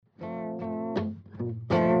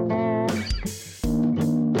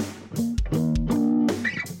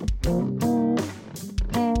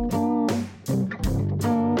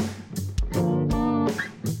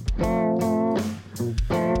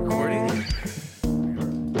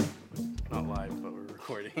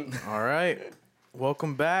All right,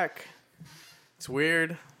 welcome back. It's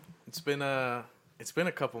weird. It's been a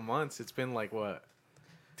couple months. It's been like what,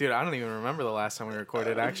 dude? I don't even remember the last time we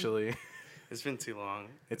recorded. Actually, It's been too long.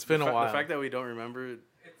 it's been a while. The fact that we don't remember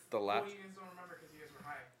the last. You guys don't remember because you guys were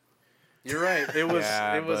high. You're right. It was.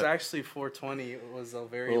 Yeah, it was but- actually 420. It was the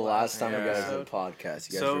very Well, last time we Yeah. guys did a episode. podcast,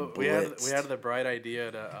 you guys So were we blitzed. had the bright idea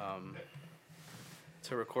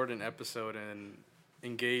to record an episode and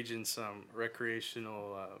engage in some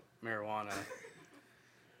recreational marijuana,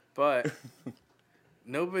 but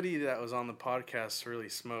nobody that was on the podcast really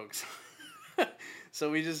smokes. So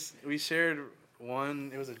we shared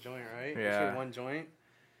one. It was a joint, right? We Yeah. shared one joint.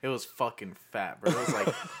 It was fucking fat, bro. It was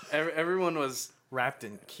like Everyone was. wrapped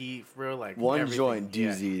in keef, bro. Like One everything. joint Yeah.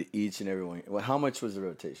 doozy each and every one. Well, how much was the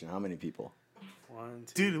rotation? How many people? One,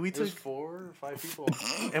 two, Dude, we it was took- 4 or 5 people.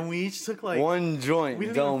 and we each took like One joint we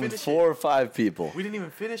didn't even done with finish 4 or 5 people. We didn't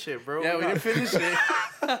even finish it, bro. Yeah, we didn't finish it.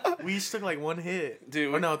 We each took like one hit,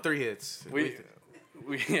 Dude, Or no, 3 hits. we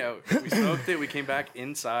smoked it. We came back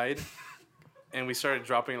inside, and we started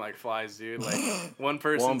dropping like flies, dude. Like one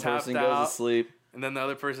person One tapped person out, goes to sleep. and then the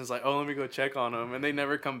other person's like, "Oh, let me go check on them," and they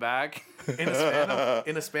never come back. in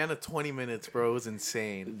a span of 20 minutes, bro. It was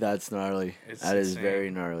insane. That's gnarly. It's That is insane.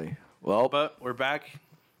 very gnarly. Well, But we're back,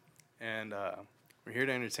 and we're here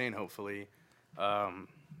to entertain. Hopefully,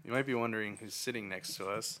 you might be wondering who's sitting next to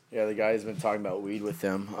us. yeah, the guy's been talking about weed with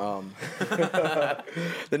them.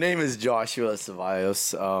 The name is Joshua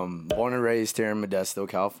Ceballos. Born and raised here in Modesto,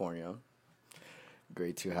 California.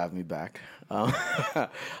 Great to have me back.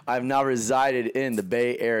 I've now resided in the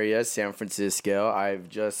Bay Area, San Francisco. I've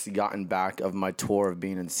just gotten back of my tour of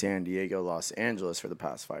being in San Diego, Los Angeles for the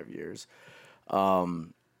past 5 years.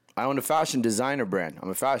 I own a fashion designer brand. I'm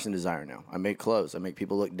a fashion designer now. I make clothes. I make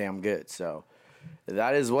people look damn good. So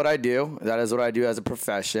that is what I do. That is what I do as a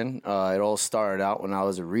profession. It all started out when I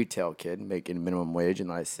was a retail kid making minimum wage,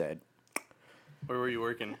 and I said, Where were you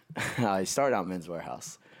working? I started out Men's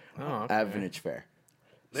Warehouse Oh, okay. at Vintage Fair.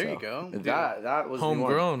 There you So, go. Dude, That was the one.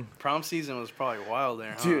 Homegrown. prom season was probably wild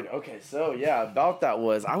there, huh? Dude, okay, so yeah, about that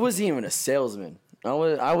was I wasn't even a salesman. I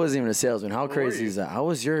wasn't even a salesman. How were crazy you? is that? I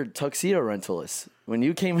was your tuxedo rentalist. When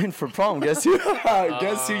you came in for prom, guess who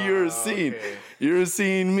guess who you were seeing? okay. You were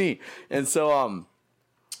seeing me. And so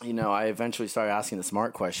I eventually started asking the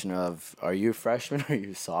smart question of, are you a freshman, are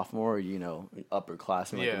you a sophomore, or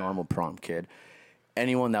upperclassman like Yeah. a normal prom kid?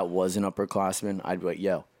 Anyone that was an upperclassman, I'd be like,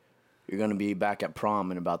 yo, you're gonna be back at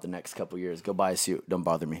prom in about the next couple years. Go buy a suit. Don't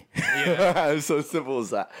bother me. Yeah. It's so simple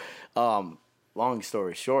as that. Long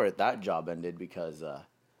story short, that job ended because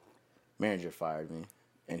manager fired me,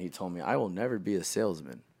 and he told me I will never be a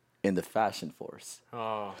salesman in the fashion force.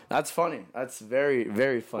 Oh, That's funny. That's very,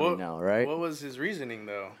 very funny now, right? What was his reasoning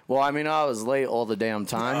though? Well, I mean, I was late all the damn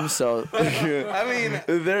time, so I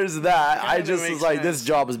mean, there's that. I Kinda just was makes like, sense. this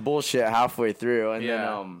job is bullshit halfway through, and Yeah.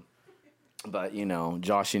 then but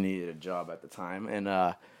Josh needed a job at the time, and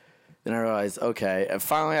then I realized, okay, and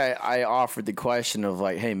finally I offered the question of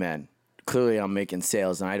like, hey man, clearly I'm making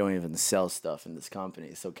sales and I don't even sell stuff in this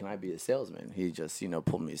company, so can I be a salesman? He just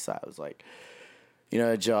pulled me aside. I was like,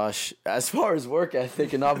 Josh, as far as work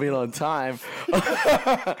ethic and not being on time,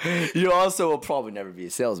 you also will probably never be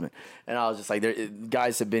a salesman. And I was just like,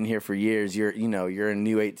 guys have been here for years. You're a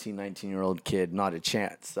new 18, 19-year-old kid, not a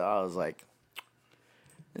chance. So I was like,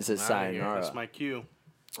 this is Outta here. sayonara. that's my cue.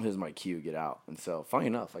 Here's my cue, get out. And so, funny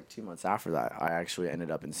enough, like 2 months after that, I actually ended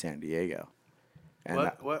up in San Diego. And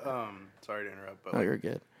What? Sorry to interrupt, but oh, you're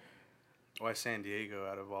good. why San Diego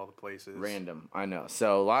out of all the places? Random, I know.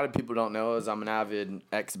 So a lot of people don't know is I'm an avid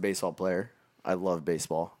ex-baseball player. I love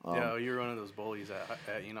baseball. Yeah, you were one of those bullies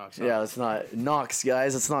at Enoch. Yeah, let's not Knox,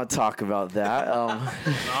 guys. Let's not talk about that.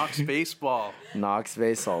 Knox baseball. Knox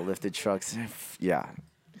baseball, lifted trucks. Yeah.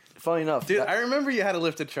 Funny enough, Dude, I remember you had a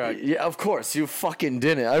lifted truck. yeah, of course you fucking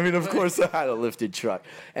didn't. I mean, of course I had a lifted truck,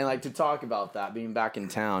 and like to talk about that being back in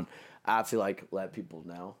town, I have to like let people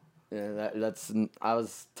know. Yeah, that's I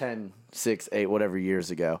was 10, 6, 8, whatever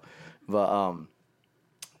years ago, but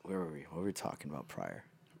where were we? What were we talking about prior?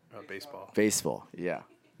 Baseball. Baseball, yeah.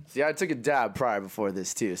 See, I took a dab prior before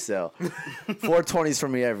this too, so 420s for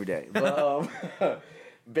me every day. But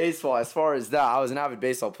baseball, as far as that, I was an avid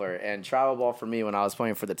baseball player, and travel ball for me when I was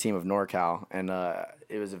playing for the team of NorCal, and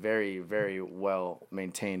it was a very, very well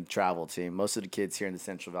maintained travel team. Most of the kids here in the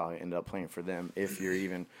Central Valley ended up playing for them, if you're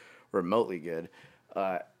even remotely good.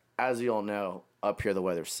 As you all know, up here the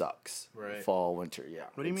weather sucks. Right. Fall, winter, yeah.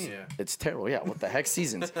 What do you mean? yeah. It's terrible. Yeah, what the heck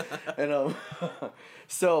seasons? And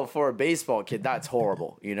so for a baseball kid, that's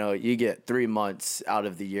horrible. You get 3 months out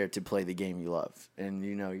of the year to play the game you love, and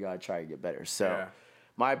you gotta try to get better. So Yeah.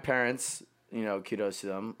 my parents You know, kudos to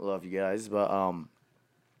them. Love you guys. But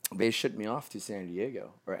they shipped me off to San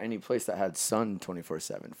Diego or any place that had sun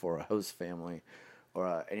 24/7 for a host family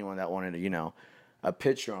or anyone that wanted, a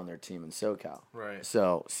pitcher on their team in SoCal. Right.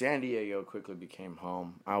 So San Diego quickly became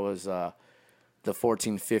home. I was the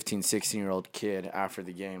 14, 15, 16-year-old kid after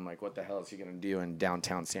the game. Like, what the hell is he going to do in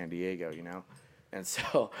downtown San Diego, And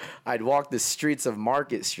so I'd walk the streets of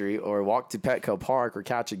Market Street or walk to Petco Park or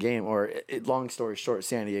catch a game. Or, long story short,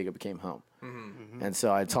 San Diego became home. Mm-hmm. And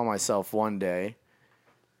so I told myself one day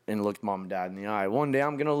and looked mom and dad in the eye, one day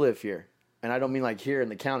I'm going to live here. And I don't mean like here in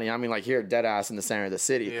the county. I mean like here dead ass in the center of the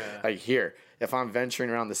city. Yeah. Like here. If I'm venturing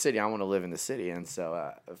around the city, I want to live in the city. And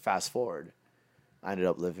so fast forward, I ended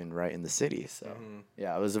up living right in the city. So,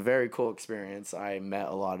 yeah, it was a very cool experience. I met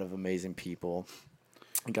a lot of amazing people.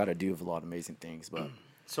 Got to do a lot of amazing things. But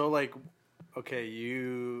So, like, okay,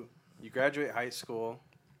 you graduate high school.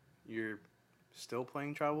 You're still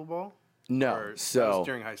playing travel ball? no, Or that so was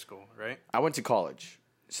during high school, right? I went to college.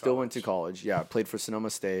 Still went to college. Yeah, I played for Sonoma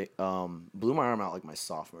State. Blew my arm out like my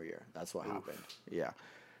sophomore year. That's what happened. Yeah.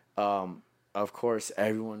 Of course,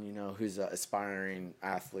 everyone, who's an aspiring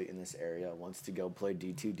athlete in this area wants to go play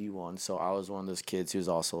D2, D1. So I was one of those kids who's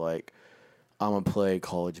also like, I'm going to play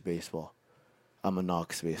college baseball. I'm a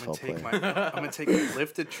Knox baseball player. I'm gonna take my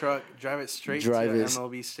lifted truck, drive it straight to the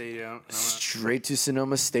MLB stadium. And Straight to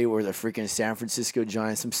Sonoma State where the freaking San Francisco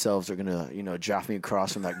Giants themselves are going to, draft me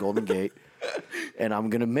across from that Golden Gate. And I'm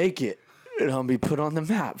going to make it. And I'm going to be put on the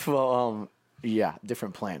map. Well, yeah,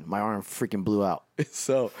 different plan. My arm freaking blew out.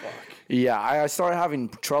 So, yeah, I started having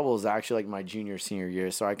troubles actually like my junior, senior year.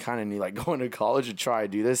 So I kind of need like going to college to try to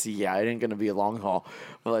do this. Yeah, it ain't going to be a long haul,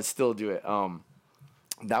 but let's still do it.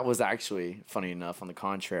 That was actually, funny enough, on the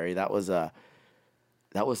contrary, that wasn't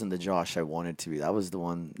the Josh I wanted to be. That was the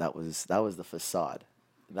one that was the facade.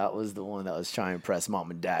 That was the one that was trying to impress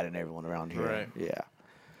mom and dad and everyone around here. Right. Yeah.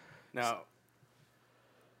 Now,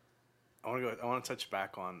 I want to touch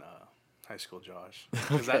back on high school Josh,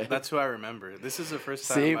 because that's who I remember. This is the first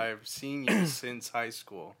time I've seen you since high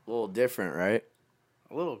school. A little different, right?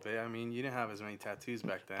 A little bit. I mean, you didn't have as many tattoos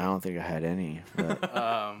back then. I don't think I had any.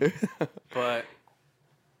 But But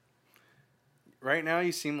right now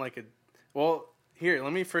you seem like well, here,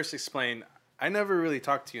 let me first explain. I never really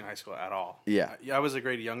talked to you in high school at all. Yeah. I was a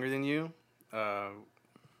grade younger than you.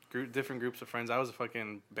 Different groups of friends. I was a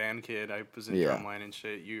fucking band kid. I was in drumline and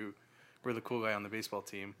shit. You were the cool guy on the baseball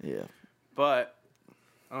team. yeah. But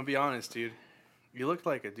I'm gonna be honest, dude. You looked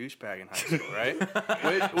like a douchebag in high school,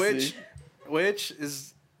 right? which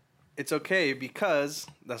is, it's okay because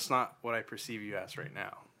that's not what I perceive you as right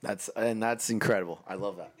now. That's incredible. I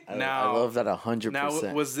love that. I love that 100%. Now,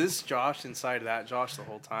 was this Josh inside that Josh the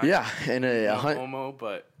whole time? Yeah, and homo,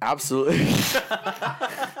 but absolutely.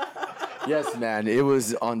 Yes, man. It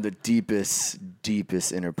was on the deepest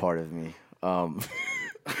inner part of me.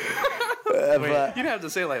 Wait, you didn't have to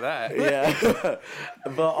say it like that. Yeah,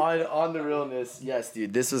 but on the realness, yes,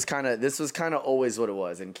 dude. This was kind of always what it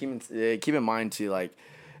was, and keep in mind too, like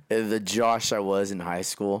the Josh I was in high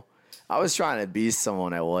school. I was trying to be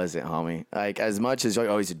someone I wasn't, homie. Like, as much as,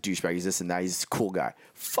 oh, he's a douchebag, he's this and that, he's a cool guy.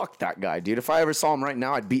 Fuck that guy, dude. If I ever saw him right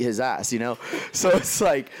now, I'd beat his ass, So it's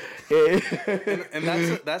like...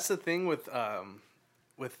 and that's the thing with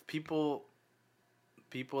people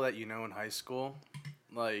that you know in high school,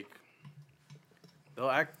 like,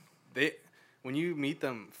 when you meet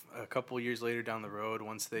them a couple years later down the road,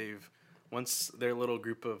 once their little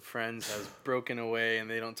group of friends has broken away and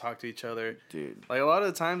they don't talk to each other. Dude. Like, a lot of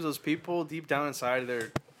the times, those people, deep down inside,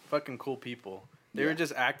 they're fucking cool people. They were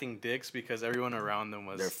just acting dicks because everyone around them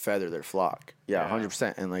was... Their feather, their flock. Yeah,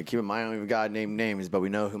 100%. And, like, keep in mind, I don't even got to name names, but we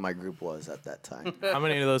know who my group was at that time. How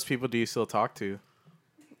many of those people do you still talk to?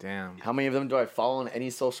 Damn. How many of them do I follow on any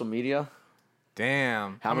social media?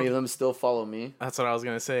 Damn. How many of them still follow me? That's what I was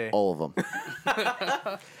going to say. All of them.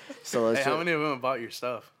 So let's how many of them bought your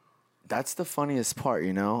stuff? That's the funniest part,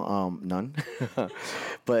 none.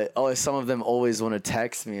 But some of them always want to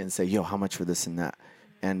text me and say, yo, how much for this and that?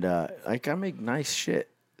 And I make nice shit.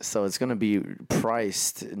 So it's going to be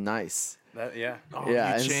priced nice. Yeah. Oh,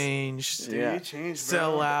 yeah, you changed. Dude, yeah. you changed, bro.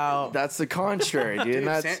 Sell out. That's the contrary, dude. Dude,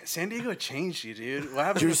 That's, San Diego changed you, dude. What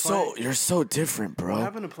happened you're so different, bro. What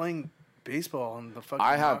happened to playing baseball on the fucking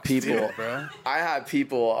I have Knox people, field, bro?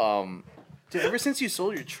 Dude, ever since you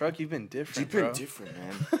sold your truck, you've been different, You've been different,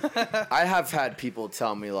 man. I have had people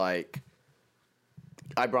tell me, like,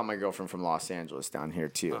 I brought my girlfriend from Los Angeles down here,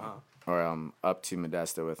 too. Or up to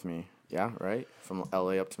Modesto with me. Yeah, right? From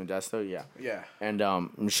LA up to Modesto, yeah. Yeah. And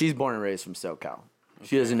she's born and raised from SoCal.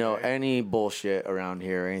 She doesn't know any bullshit around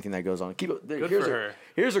here or anything that goes on. Good for her.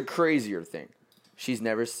 Here's a crazier thing. She's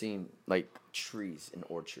never seen, like, trees and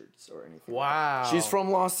orchards or anything. Wow. She's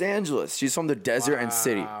from Los Angeles. She's from the desert and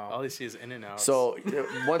city. All I see is In-N-Out. So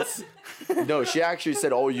once, no, she actually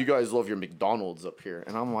said, "Oh, you guys love your McDonald's up here,"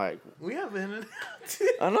 and I'm like, We have In-N-Out.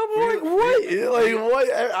 and I'm like, what? Like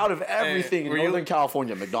what? Out of everything in were you- Northern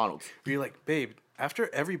California, McDonald's. Were you like, babe,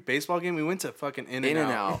 after every baseball game, we went to fucking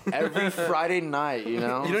In-N-Out. In-N-Out every Friday night, you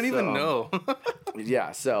know. You don't even know.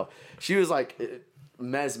 Yeah, so she was like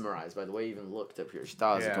mesmerized by the way you even looked up here. She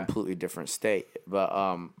thought it was a Yeah. completely different state,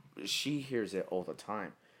 but she hears it all the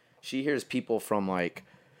time. She hears people from like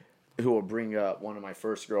who will bring up one of my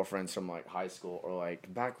first girlfriends from like high school or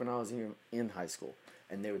like back when I was even in high school,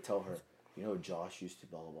 and they would tell her, you know, Josh used to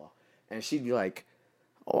blah blah blah, and she'd be like,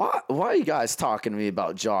 why are you guys talking to me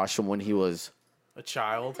about Josh from when he was? A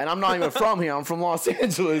child. And I'm not even from here. I'm from Los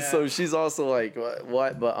Angeles, so she's also like,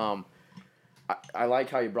 what? But I like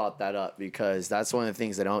how you brought that up because that's one of the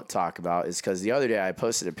things I don't talk about is because the other day I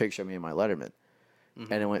posted a picture of me and my Letterman,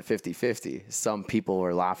 and it went 50-50. Some people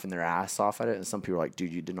were laughing their ass off at it, and some people were like,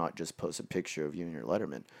 dude, you did not just post a picture of you and your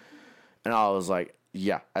Letterman. And I was like,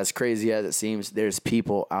 yeah, as crazy as it seems, there's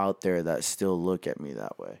people out there that still look at me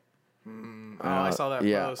that way. I saw that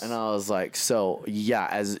post. And I was like, so yeah,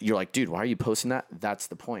 as you're like, dude, why are you posting that? That's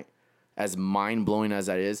the point. As mind blowing as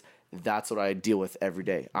that is, that's what I deal with every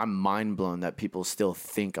day. I'm mind blown that people still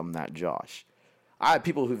think I'm that Josh. I have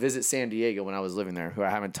people who visit San Diego when I was living there who I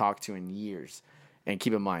haven't talked to in years. And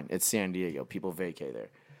keep in mind, it's San Diego. People vacay there.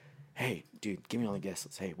 Hey, dude, give me all the guest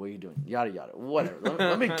lists. Hey, what are you doing? Yada, yada. Whatever.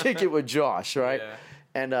 Let me kick it with Josh, right? Yeah.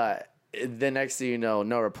 And the next thing you know,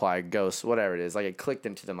 no reply, ghost, whatever it is. Like, it clicked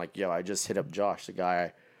into them like, yo, I just hit up Josh, the guy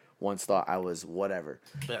I once thought I was whatever.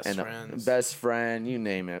 Best friend, you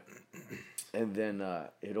name it. And then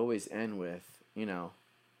it always end with, you know,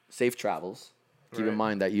 safe travels. Keep in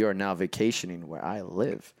mind that you are now vacationing where I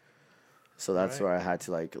live. So that's where I had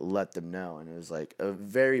to, like, let them know. And it was, like, a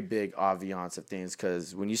very big obviance of things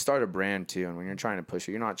because when you start a brand, too, and when you're trying to push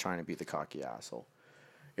it, you're not trying to be the cocky asshole.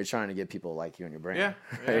 You're trying to get people like you in your brand. Yeah,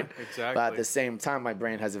 right? yeah, exactly. But at the same time, my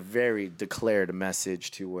brand has a very declared message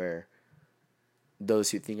to where those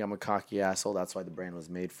who think I'm a cocky asshole, that's why the brand was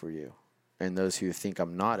made for you. And those who think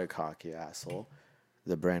I'm not a cocky asshole,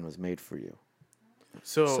 the brand was made for you.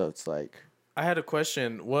 So it's like... I had a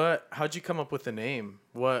question. How'd you come up with the name?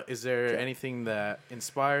 Is there anything that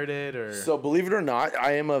inspired it or? So believe it or not,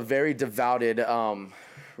 I am a very devoted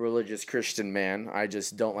religious Christian man. I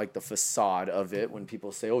just don't like the facade of it when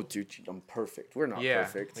people say, "Oh, dude, I'm perfect." We're not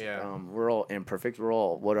perfect. Yeah. We're all imperfect.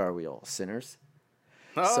 What are we all? Sinners.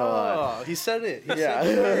 Oh, he said it. He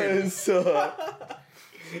said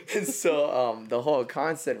and so the whole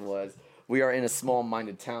concept was we are in a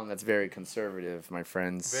small-minded town that's very conservative, my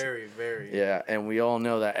friends. Very, very. Yeah, and we all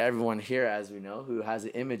know that everyone here, as we know, who has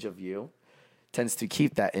an image of you, tends to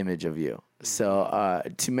keep that image of you. So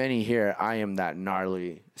to many here, I am that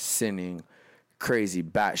gnarly, sinning, crazy,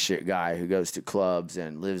 batshit guy who goes to clubs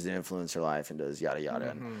and lives the influencer life and does yada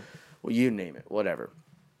yada. And, well, you name it, whatever.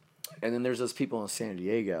 And then there's those people in San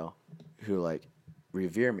Diego who like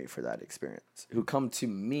revere me for that experience, who come to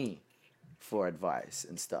me for advice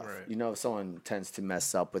and stuff. Right. You know, if someone tends to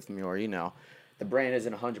mess up with me or, you know, the brand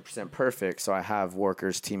isn't 100% perfect. So I have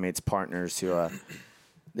workers, teammates, partners who,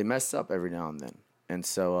 they mess up every now and then. And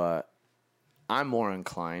so I'm more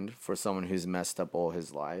inclined for someone who's messed up all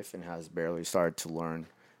his life and has barely started to learn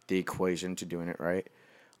the equation to doing it right.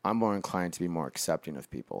 I'm more inclined to be more accepting of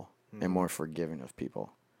people and more forgiving of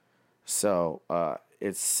people. So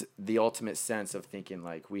it's the ultimate sense of thinking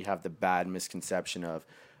like we have the bad misconception of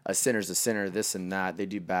a sinner's a sinner, this and that. They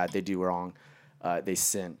do bad, they do wrong, they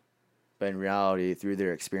sin. But in reality, through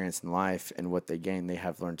their experience in life and what they gain, they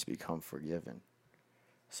have learned to become forgiven.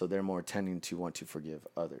 So they're more tending to want to forgive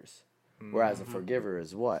others. Whereas a forgiver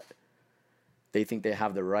is what? They think they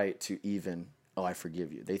have the right to even, oh, I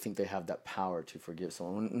forgive you. They think they have that power to forgive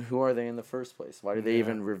someone. Who are they in the first place? Why do they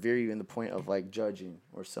even revere you in the point of like judging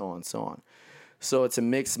or so on and so on? So it's a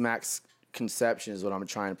mixed max conception is what I'm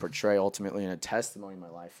trying to portray ultimately in a testimony in my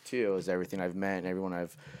life too, is everything I've met and everyone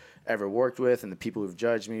I've ever worked with and the people who've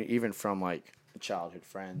judged me, even from like childhood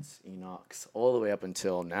friends, Enochs, all the way up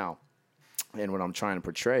until now. And what I'm trying to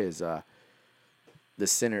portray is the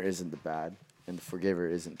sinner isn't the bad and the forgiver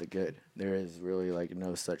isn't the good. There is really like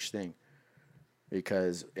no such thing.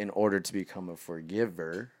 Because in order to become a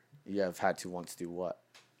forgiver, you have had to once do what?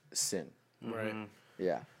 Sin. Right.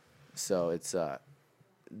 Yeah. So it's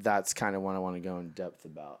that's kind of what I want to go in depth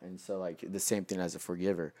about. And so like the same thing as a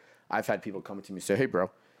forgiver. I've had people come to me and say, "Hey bro,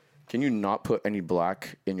 can you not put any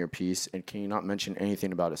black in your piece and can you not mention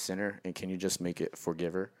anything about a sinner and can you just make it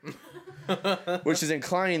forgiver?" which is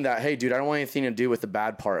inclining that, hey, dude, I don't want anything to do with the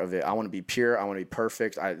bad part of it. I want to be pure. I want to be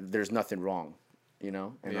perfect. There's nothing wrong, you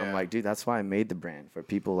know? And I'm Yeah. like, dude, that's why I made the brand, for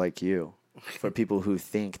people like you, for people who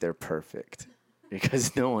think they're perfect,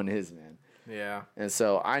 because no one is, man. Yeah. And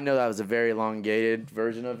so I know that was a very elongated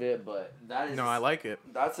version of it, but that is No, I like it.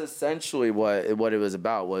 that's essentially what it was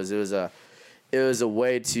about. It was a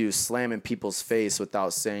way to slam in people's face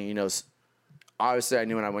without saying, you know, obviously I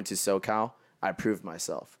knew when I went to SoCal, I proved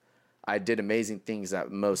myself. I did amazing things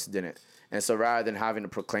that most didn't. And so rather than having to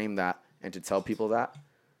proclaim that and to tell people that,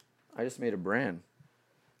 I just made a brand.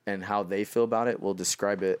 And how they feel about it will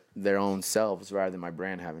describe it their own selves rather than my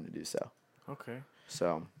brand having to do so. Okay.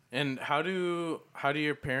 So And how do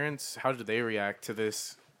your parents, how do they react to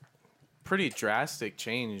this pretty drastic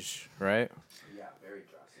change, right? yeah, very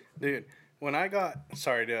drastic. Dude, when I got,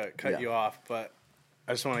 sorry to cut Yeah. you off, but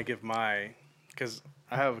I just want to give because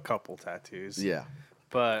I have a couple tattoos. Yeah.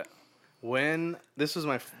 But when, this was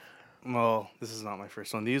this is not my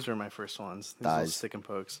first one. These were my first ones. These little Thighs. stick and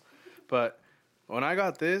pokes. But when I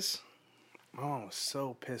got this, my mom was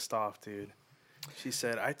so pissed off, dude. She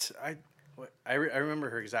said, I remember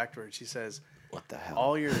her exact words. She says, What the hell?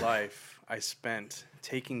 all your life I spent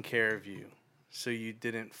taking care of you so you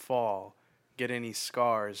didn't fall, get any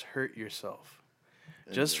scars, hurt yourself.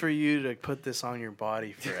 Just for you to put this on your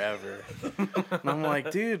body forever. And I'm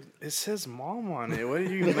like, dude, it says mom on it. What are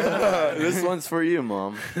you mad? This one's for you,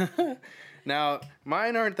 Mom. Now,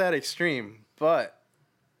 mine aren't that extreme, but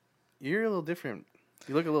you're a little different.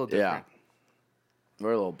 You look a little different.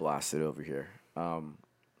 We're a little blasted over here.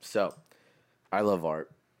 So, I love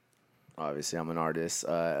art. Obviously, I'm an artist.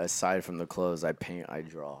 Aside from the clothes, I paint, I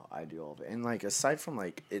draw, I do all of it. And, like, aside from,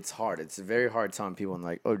 like, it's hard. It's very hard telling people, I'm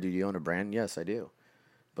like, oh, do you own a brand? Yes, I do.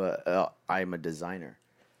 But I'm a designer.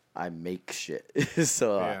 I make shit.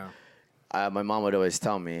 So, my mom would always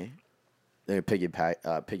tell me,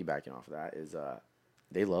 piggybacking off of that, is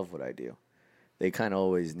they love what I do. They kind of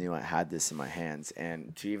always knew I had this in my hands.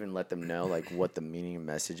 And to even let them know, like, what the meaning and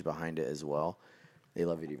message behind it as well, they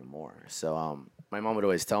love it even more. So my mom would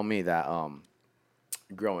always tell me that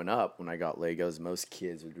growing up, when I got Legos, most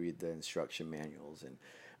kids would read the instruction manuals and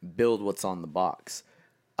build what's on the box.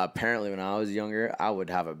 Apparently, when I was younger, I would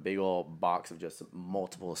have a big old box of just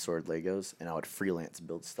multiple assorted Legos, and I would freelance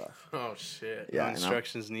build stuff. Oh, shit. No and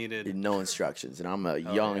instructions needed. no instructions. And I'm a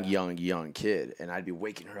young kid. And I'd be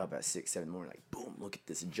waking her up at 6, 7 in the morning, like, boom, look at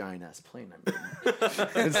this giant ass plane I made.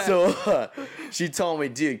 And so she told me,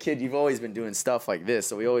 dude, kid, you've always been doing stuff like this.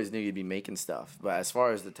 So we always knew you'd be making stuff. But as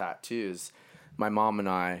far as the tattoos, my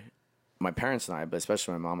parents and I, but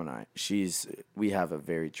especially my mom and I, we have a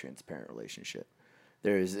very transparent relationship.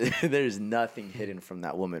 There's nothing hidden from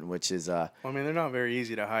that woman, which is I mean, they're not very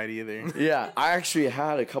easy to hide either. yeah. I actually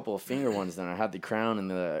had a couple of finger ones. Then I had the crown and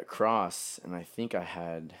the cross, and I think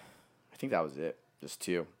that was it, just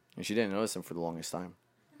 2. And she didn't notice them for the longest time,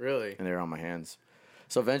 Really? and they were on my hands.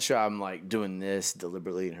 So eventually, I'm like doing this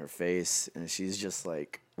deliberately in her face, and she's just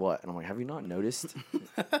like, "What?" And I'm like, "Have you not noticed?"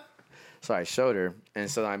 So I showed her, and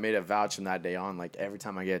so I made a vouch from that day on. Like, every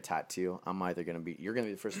time I get a tattoo, you're gonna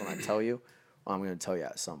be the first one I tell you. I'm going to tell you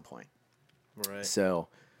at some point. Right. So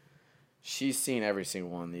she's seen every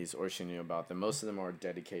single one of these, or she knew about them. Most of them are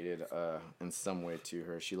dedicated in some way to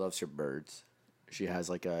her. She loves her birds. She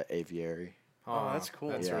has like a aviary. Oh, that's cool.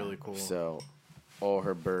 That's Yeah. really cool. So all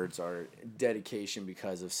her birds are dedication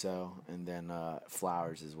because of so. And then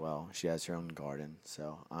flowers as well. She has her own garden.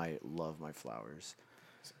 So I love my flowers.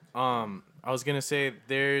 I was gonna say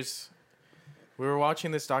we were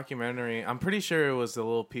watching this documentary. I'm pretty sure it was the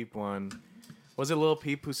Lil Peep one. Was it Lil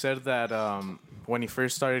Peep who said that when he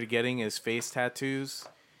first started getting his face tattoos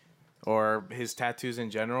or his tattoos in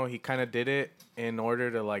general, he kind of did it in order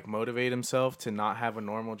to like motivate himself to not have a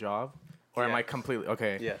normal job? Or am I Yes. completely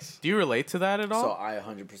okay? Yes. Do you relate to that at all? So I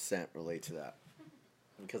 100% relate to that.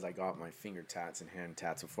 Because I got my finger tats and hand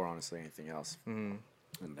tats before honestly anything else. Mm-hmm.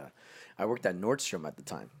 And I worked at Nordstrom at the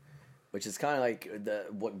time. Which is kind of like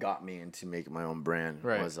what got me into making my own brand.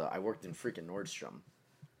 Right. Was I worked in freaking Nordstrom,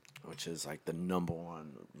 which is like the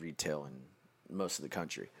 #1 retail in most of the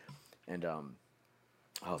country. And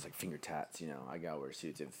I was like, finger tats, I gotta wear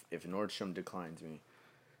suits. If Nordstrom declines me,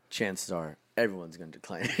 chances are everyone's gonna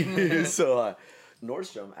decline me. So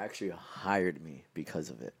Nordstrom actually hired me because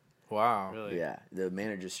of it. Wow. Really? Yeah, the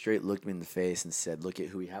manager straight looked me in the face and said, "Look at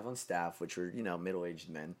who we have on staff, which were middle-aged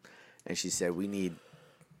men," and she said, "We need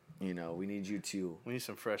you to." We need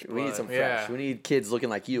some fresh blood. We need some fresh. Yeah. We need kids looking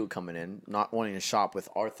like you coming in, not wanting to shop with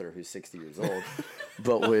Arthur, who's 60 years old,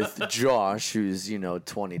 but with Josh, who's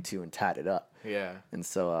 22 and tatted up. Yeah. And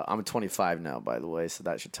so I'm 25 now, by the way, so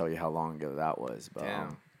that should tell you how long ago that was. But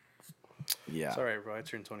Damn. Yeah. It's all right, bro. I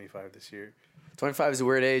turned 25 this year. 25 is a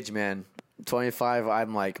weird age, man. 25,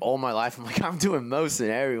 I'm like, all my life, I'm like, I'm doing most of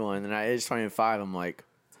everyone. And at age 25, I'm like,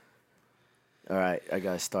 all right, I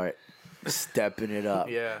got to start stepping it up.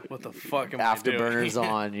 Yeah. What the fuck am I doing? Afterburners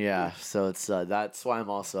on, yeah. So it's that's why I'm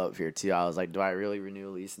also up here, too. I was like, do I really renew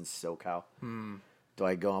a lease in SoCal? Do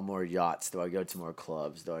I go on more yachts? Do I go to more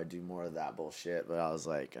clubs? Do I do more of that bullshit? But I was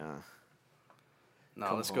like,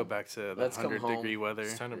 No, let's go home. back to the Let's come 100-degree home. weather.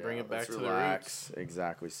 It's time to bring it let's back to the relax. roots.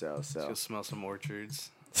 Exactly so. Let's go smell some orchards.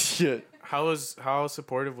 Shit. How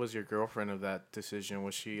supportive was your girlfriend of that decision?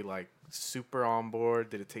 Was she like super on board?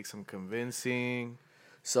 Did it take some convincing?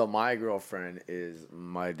 So my girlfriend is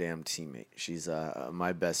my damn teammate. She's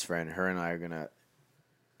my best friend. Her and I are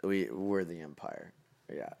we're the empire.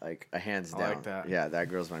 Yeah, like a hands I down. like that. Yeah, that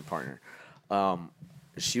girl's my partner.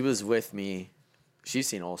 She was with me. She's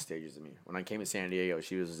seen all stages of me. When I came to San Diego,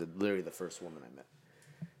 she was literally the first woman I met.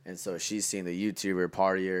 And so she's seen the YouTuber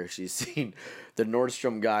partier. She's seen the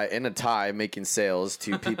Nordstrom guy in a tie making sales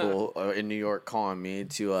to people in New York calling me.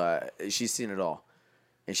 She's seen it all.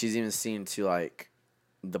 And she's even seen to like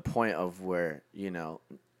the point of where,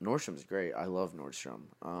 Nordstrom's great. I love Nordstrom.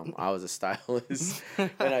 I was a stylist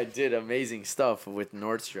and I did amazing stuff with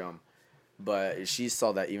Nordstrom. But she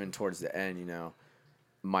saw that even towards the end,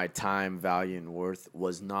 my time, value, and worth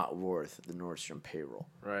was not worth the Nordstrom payroll.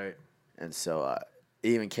 Right. And so it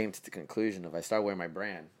even came to the conclusion of I started wearing my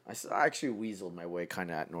brand. I actually weaseled my way kind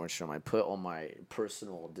of at Nordstrom. I put all my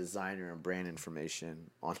personal designer and brand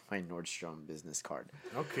information on my Nordstrom business card.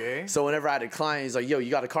 Okay. So whenever I had a client, he's like, yo,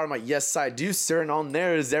 you got a card? I'm like, yes, I do, sir. And on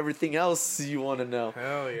there is everything else you want to know.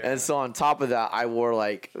 Hell yeah. And so on top of that, I wore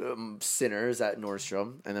like Sinners at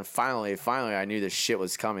Nordstrom. And then finally, I knew this shit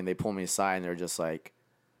was coming. They pulled me aside and they're just like,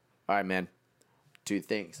 all right, man, 2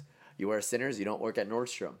 things. You wear Sinners, you don't work at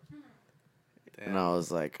Nordstrom. Damn. And I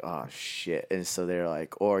was like, oh, shit. And so they're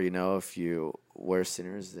like, or, if you wear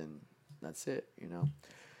Sinners, then that's it,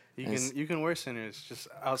 You can wear Sinners just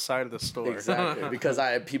outside of the store. Exactly. Because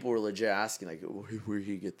people were legit asking, like, where did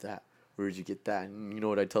you get that? Where did you get that? And you know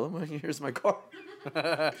what I tell them? Here's my card.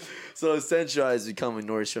 So essentially, I was becoming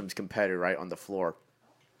Nordstrom's competitor right on the floor.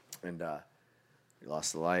 And we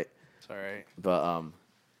lost the light. It's all right. But,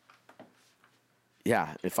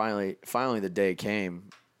 yeah, it finally the day came.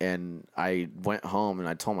 And I went home and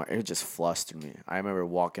I told my, it just flustered me. I remember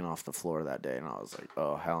walking off the floor that day and I was like,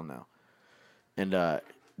 oh, hell no. And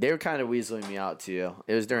they were kind of weaseling me out too.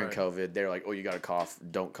 It was during COVID. They were like, oh, you got a cough.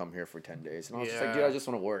 Don't come here for 10 days. And I was just like, dude, I just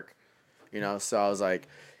want to work. So I was like,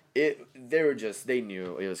 they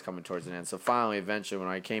knew it was coming towards an end. So finally, eventually, when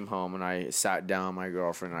I came home and I sat down with my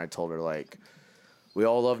girlfriend and I told her, like, we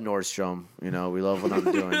all love Nordstrom, we love what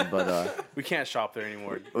I'm doing, but We can't shop there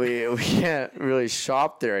anymore. we can't really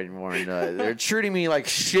shop there anymore, and they're treating me like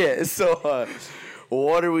shit. So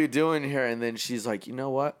what are we doing here? And then she's like, you know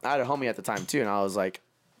what? I had a homie at the time too, and I was like,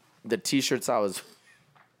 the T-shirts I was,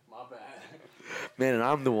 My bad. man, and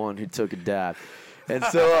I'm the one who took a dab. And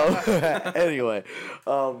so anyway,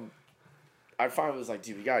 I finally was like,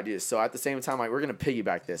 dude, we gotta do this. So at the same time, like, we're gonna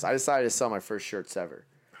piggyback this. I decided to sell my first shirts ever.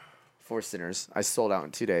 4 Sinners. I sold out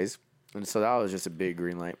in 2 days. And so that was just a big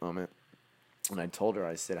green light moment. And I told her,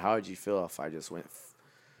 I said, how would you feel if I just went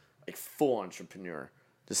like full entrepreneur?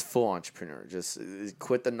 Just full entrepreneur. Just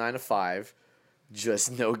quit the 9 to 5.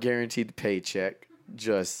 Just no guaranteed paycheck.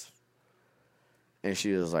 And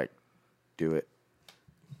she was like, do it.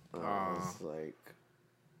 I was like,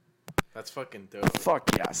 That's fucking dope. fuck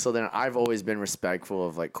yeah. So then I've always been respectful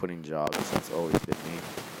of like quitting jobs. That's always been me.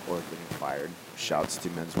 Or getting fired. Shouts to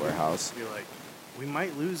Men's Warehouse. You're like, we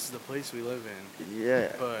might lose the place we live in.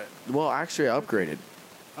 Yeah. But Well, actually, I upgraded.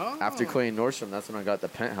 oh, After quitting Nordstrom, that's when I got the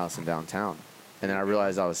penthouse in downtown. And then I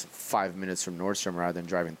realized I was 5 minutes from Nordstrom rather than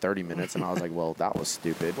driving 30 minutes. And I was like, well, that was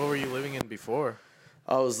stupid. What were you living in before?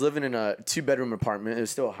 I was living in a 2-bedroom apartment. It was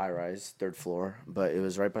still a high-rise, 3rd floor. But it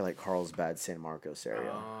was right by, like, Carlsbad, San Marcos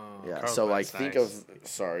area. Oh, Yeah, so, like, Carlsbad's think nice. of...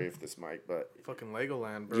 Sorry if this mic, but... Fucking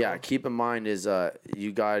Legoland, bro. Yeah, keep in mind is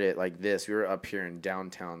you got it like this. We were up here and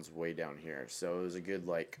downtown's way down here. So it was a good,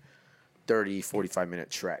 like, 30, 45-minute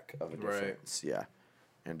trek of a difference. Yeah.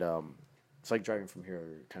 And it's like driving from here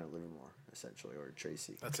to kind of Livermore, essentially, or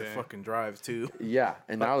Tracy. That's Okay. a fucking drive, too. Yeah,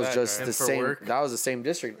 and that Fuck was that, just right? the And for same. work? That was the same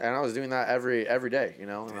district, and I was doing that every day,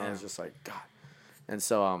 And I was Damn. just like, God. And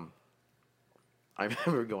so I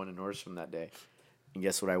remember going to Nordstrom that day, and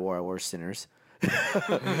guess what I wore? I wore Sinners.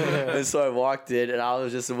 And so I walked in, and I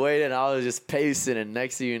was just waiting. I was just pacing, and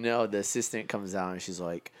next thing you know, the assistant comes out, and she's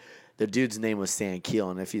like, the dude's name was Stan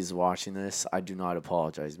Keel, and if he's watching this, I do not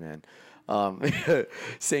apologize, man.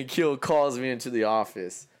 St. Keel calls me into the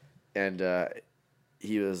office, and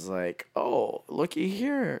he was like, "Oh, looky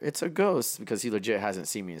here, it's a ghost," because he legit hasn't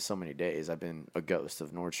seen me in so many days. I've been a ghost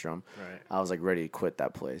of Nordstrom. Right. I was like ready to quit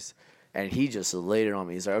that place, and he just laid it on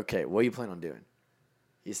me. He's like, "Okay, what do you plan on doing?"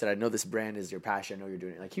 He said, "I know this brand is your passion. I know you're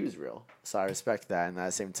doing it." Like, he was real, so I respect that. And at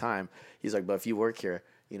the same time, he's like, "But if you work here,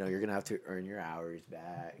 you know, you're gonna have to earn your hours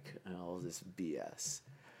back and all this BS."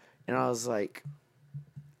 And I was like,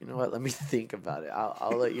 "You know what? Let me think about it.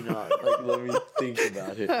 I'll let you know. Like, let me think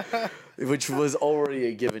about it," which was already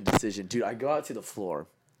a given decision, dude. I go out to the floor.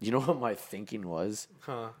 You know what my thinking was?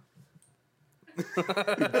 Huh.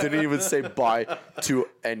 Didn't even say bye to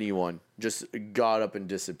anyone. Just got up and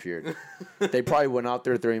disappeared. They probably went out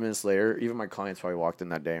there 30 minutes later. Even my clients probably walked in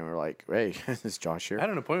that day and were like, "Hey, is Josh here?" I had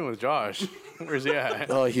an appointment with Josh. Where's he at?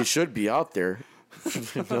 Oh, he should be out there.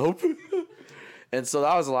 Nope. And so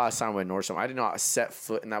that was the last time I went to Nordstrom. I did not set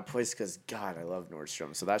foot in that place because, God, I love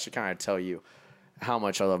Nordstrom. So that should kind of tell you how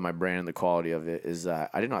much I love my brand and the quality of it, is that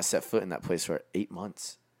I did not set foot in that place for 8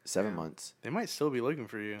 months, 7 months. They might still be looking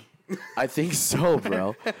for you. I think so,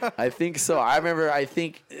 bro. I think so. I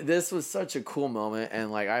think this was such a cool moment,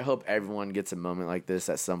 and like, I hope everyone gets a moment like this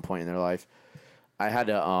at some point in their life. I had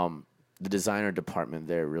to, the designer department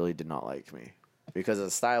there really did not like me, because as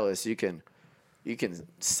a stylist, you can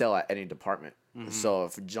sell at any department. So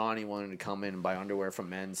if Johnny wanted to come in and buy underwear from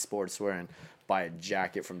men's sportswear and buy a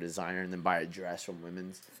jacket from designer and then buy a dress from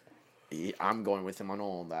women's, I'm going with him on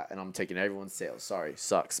all of that, and I'm taking everyone's sales. Sorry,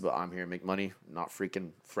 sucks, but I'm here to make money, not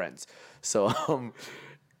freaking friends. So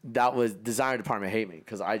that was designer department hate me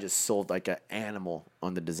because I just sold like an animal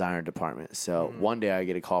on the designer department. So one day I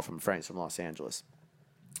get a call from Frank from Los Angeles,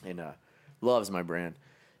 and loves my brand.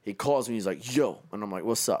 He calls me, he's like, "Yo," and I'm like,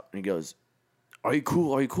 "What's up?" And he goes, Are you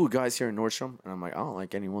cool guys here in Nordstrom?" And I'm like, "I don't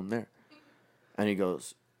like anyone there." And he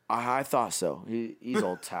goes, I thought so. He's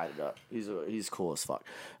all tatted up. He's cool as fuck.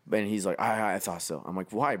 And he's like, I thought so. I'm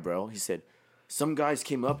like, "Why, bro?" He said, "Some guys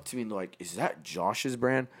came up to me and they're like, 'Is that Josh's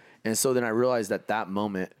brand?'" And so then I realized at that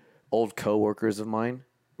moment, old coworkers of mine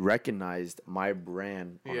recognized my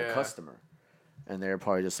brand on a customer. And they're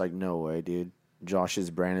probably just like, "No way, dude. Josh's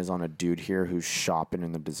brand is on a dude here who's shopping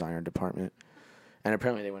in the designer department." And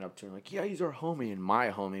apparently they went up to him like, "Yeah, he's our homie." And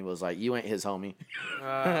my homie was like, "You ain't his homie."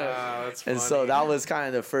 That's funny. And so that was kind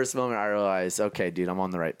of the first moment I realized, okay, dude, I'm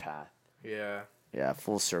on the right path. Yeah. Yeah,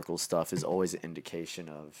 full circle stuff is always an indication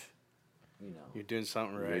of, you know, You're doing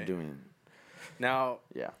something right. you're doing. Now,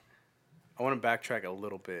 Yeah. I want to backtrack a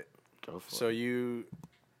little bit. Go for So it. you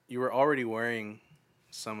were already wearing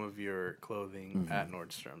some of your clothing at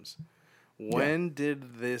Nordstrom's. When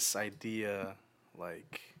did this idea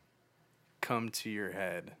like come to your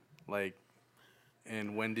head? Like,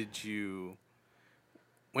 and when did you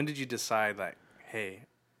decide like, "Hey,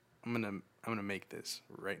 I'm gonna make this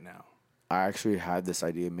right now"? I actually had this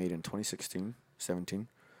idea made in 2016, 17.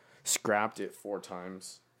 Scrapped it 4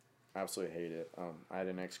 times. Absolutely hate it. I had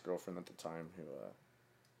an ex-girlfriend at the time who,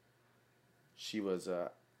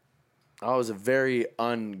 I was a very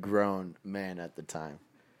ungrown man at the time.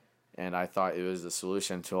 And I thought it was the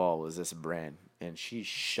solution to all was this brand. And she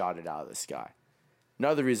shot it out of the sky.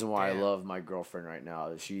 Another reason why I love my girlfriend right now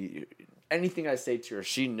is anything I say to her,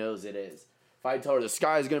 she knows it is. If I tell her the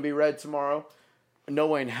sky is going to be red tomorrow, no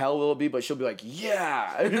way in hell will it be, but she'll be like,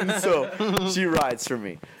 "Yeah." And so she rides for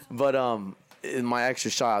me. But in my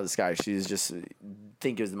extra shot out of the sky, she's just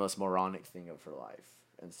think it was the most moronic thing of her life.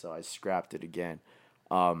 And so I scrapped it again.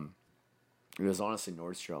 It was honestly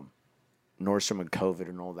Nordstrom and COVID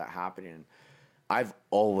and all that happening. And I've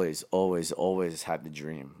always had the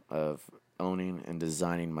dream of owning and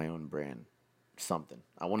designing my own brand. Something.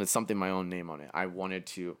 I wanted something, my own name on it. I wanted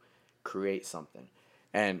to create something.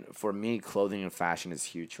 And for me, clothing and fashion is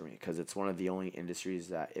huge for me because it's one of the only industries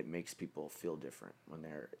that it makes people feel different when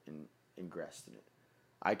they're ingressed in it.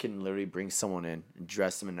 I can literally bring someone in and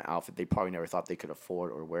dress them in an outfit they probably never thought they could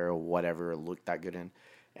afford or wear or whatever or look that good in,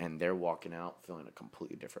 and they're walking out feeling a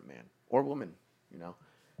completely different man or woman, you know?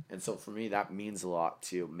 And so for me, that means a lot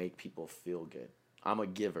to make people feel good. I'm a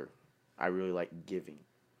giver. I really like giving.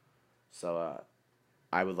 So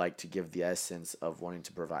I would like to give the essence of wanting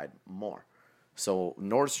to provide more. So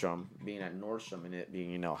Nordstrom, being at Nordstrom and it being,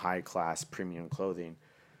 you know, high class premium clothing,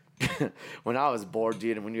 when I was bored,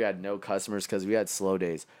 dude, and when you had no customers because we had slow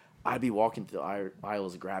days, I'd be walking through the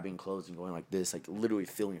aisles grabbing clothes and going like this, like literally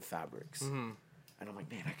feeling fabrics. And I'm like,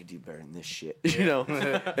 man, I could do better than this shit, you know?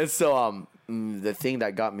 And so the thing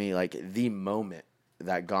that got me, like, the moment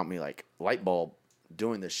that got me, like, light bulb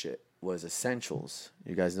doing this shit was Essentials.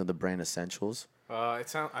 You guys know the brand Essentials?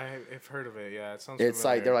 I've heard of it. Yeah, it sounds. It's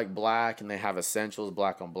familiar. like they're like black and they have Essentials,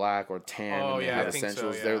 black on black, or tan and they have I think so,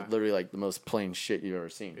 Essentials. yeah. They're literally like the most plain shit you've ever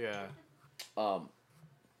seen. Yeah.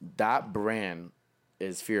 that brand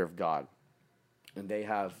is Fear of God. And they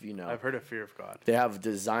have, I've heard of Fear of God. they have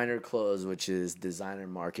designer clothes, which is designer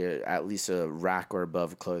market, at least a rack or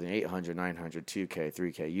above clothing, 800, 900, 2K,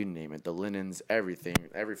 3K, you name it. The linens, everything,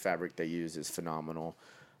 every fabric they use is phenomenal.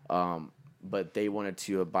 But they wanted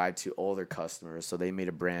to abide to all their customers, so they made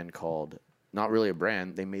a brand called, not really a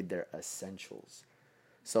brand, they made their essentials.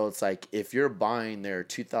 So it's like, if you're buying their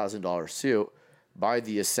 $2,000 suit, buy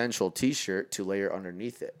the essential t-shirt to layer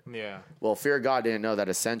underneath it. Yeah. Well, Fear of God didn't know that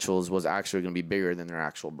Essentials was actually going to be bigger than their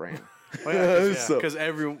actual brand. Because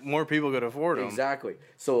more people could afford them. Exactly.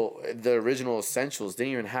 So the original Essentials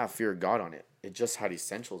didn't even have Fear of God on it. It just had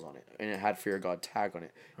Essentials on it, and it had Fear of God tag on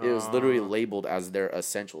it. It was literally labeled as their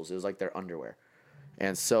Essentials. It was like their underwear,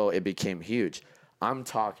 and so it became huge. I'm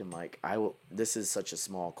talking like this is such a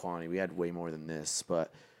small quantity. We had way more than this,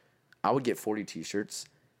 but I would get 40 T-shirts.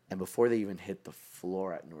 And before they even hit the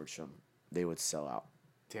floor at Nordstrom, they would sell out.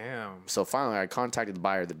 Damn. So finally, I contacted the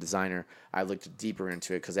buyer, the designer. I looked deeper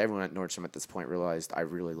into it because everyone at Nordstrom at this point realized I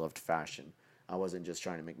really loved fashion. I wasn't just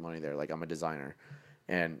trying to make money there. Like, I'm a designer.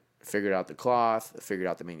 And figured out the cloth, figured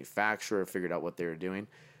out the manufacturer, figured out what they were doing.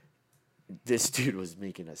 This dude was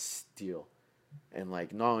making a steal. And,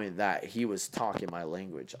 like, not only that, he was talking my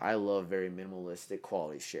language. I love very minimalistic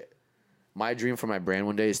quality shit. My dream for my brand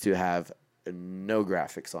one day is to have no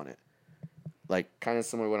graphics on it, like kind of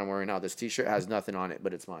similar to what I'm wearing now. This T-shirt has nothing on it,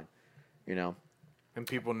 but it's mine, And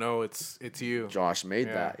people know it's you. Josh made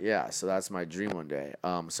that, yeah. So that's my dream one day.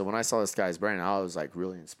 So when I saw this guy's brand, I was like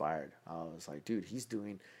really inspired. I was like, dude, he's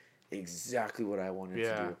doing exactly what I wanted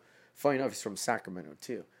to do. Funny enough, he's from Sacramento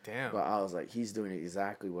too. Damn. But I was like, he's doing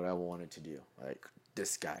exactly what I wanted to do. Like,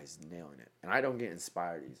 this guy's nailing it, and I don't get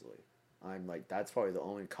inspired easily. I'm like, that's probably the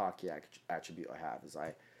only cocky attribute I have is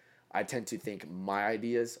I tend to think my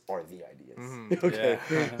ideas are the ideas. Mm-hmm. Okay.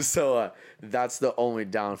 Yeah. So that's the only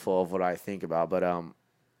downfall of what I think about. But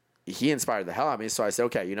he inspired the hell out of me. So I said,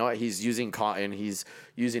 okay, you know what? He's using cotton. He's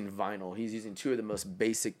using vinyl. He's using two of the most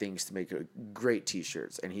basic things to make great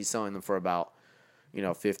T-shirts. And he's selling them for about,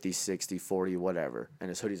 50, 60, 40, whatever. And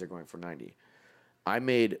his hoodies are going for 90. I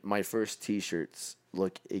made my first T-shirts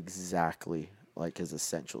look exactly like his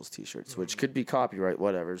Essentials T-shirts, which could be copyright,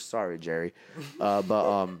 whatever. Sorry, Jerry.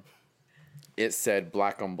 But it said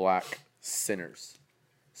black on black sinners.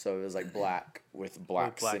 So it was like black with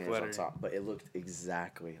black sinners lettering on top. But it looked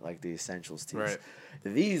exactly like the Essentials tees. Right.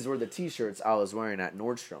 These were the T-shirts I was wearing at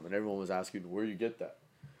Nordstrom. And everyone was asking, where you get that?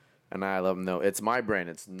 And I let them know, it's my brand.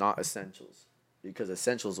 It's not Essentials. Because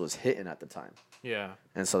Essentials was hitting at the time. Yeah.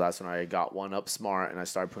 And so that's when I got one up smart and I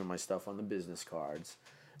started putting my stuff on the business cards.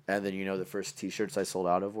 And then the first T-shirts I sold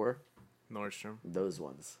out of were? Nordstrom. Those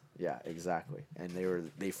ones. Yeah, exactly. And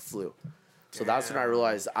they flew. So that's when I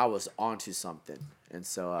realized I was onto something. And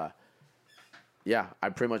so, I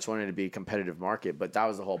pretty much wanted to be a competitive market, but that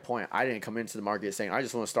was the whole point. I didn't come into the market saying, I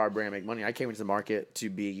just want to start a brand and make money. I came into the market to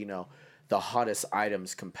be, the hottest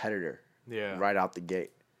items competitor right out the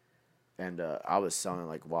gate. And I was selling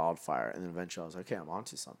like wildfire. And then eventually I was like, okay, I'm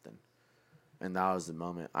onto something. And that was the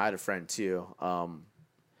moment. I had a friend too.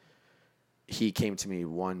 He came to me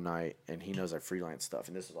one night, and he knows I freelance stuff.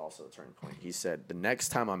 And this was also a turning point. He said, the next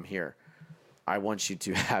time I'm here, I want you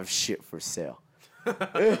to have shit for sale.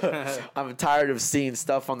 I'm tired of seeing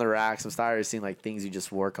stuff on the racks. I'm tired of seeing like things you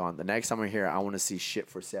just work on. The next time I'm here, I want to see shit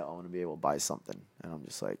for sale. I want to be able to buy something. And I'm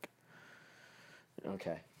just like,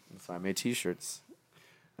 okay. And so I made T-shirts,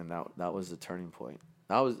 and that was the turning point.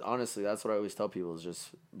 That was honestly, that's what I always tell people is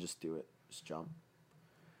just do it. Just jump.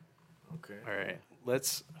 Okay. All right.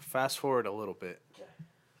 Let's fast forward a little bit.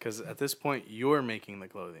 Because at this point, you're making the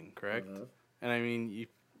clothing, correct? Mm-hmm. And I mean, you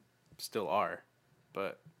still are.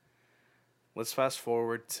 But let's fast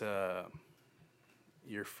forward to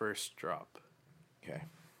your first drop. Okay.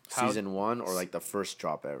 Season 1 or like the first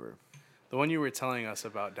drop ever? The one you were telling us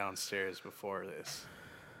about downstairs before this,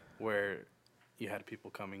 where you had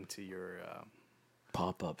people coming to your...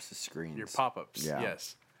 pop-ups, the screens. Your pop-ups,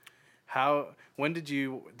 yes. When did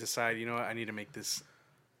you decide, I need to make this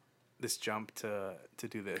jump to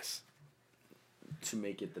do this? To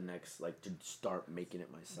make it the next, like, to start making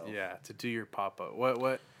it myself. Yeah, to do your pop-up.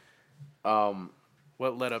 What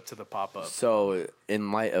led up to the pop-up? So,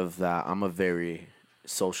 in light of that, I'm a very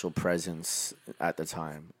social presence at the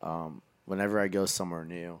time. Whenever I go somewhere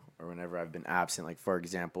new or whenever I've been absent, like, for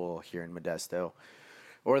example, here in Modesto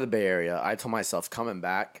or the Bay Area, I told myself, coming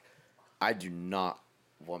back, I do not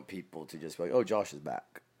want people to just be like, oh, Josh is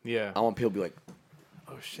back. Yeah. I want people to be like,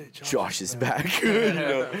 oh, shit, Josh is back.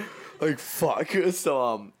 Like, fuck.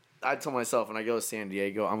 So, I told myself, when I go to San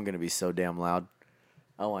Diego, I'm going to be so damn loud.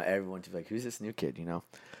 I want everyone to be like, who's this new kid,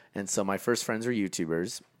 And so my first friends were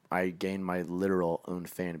YouTubers. I gained my literal own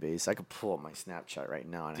fan base. I could pull up my Snapchat right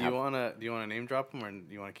now. And Do you wanna name drop them, or do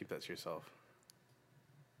you wanna keep that to yourself?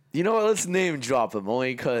 You know what? Let's name drop them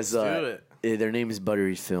only because Do it. their name is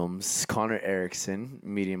Buttery Films. Connor Erickson,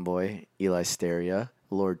 Medium Boy, Eli Steria,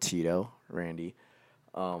 Lord Tito, Randy.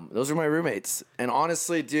 Those are my roommates. And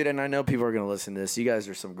honestly, dude, and I know people are going to listen to this. You guys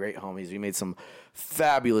are some great homies. We made some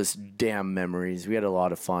fabulous damn memories. We had a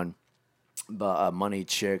lot of fun. But money,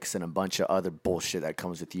 chicks, and a bunch of other bullshit that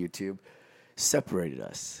comes with YouTube separated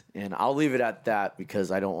us. And I'll leave it at that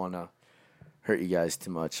because I don't want to hurt you guys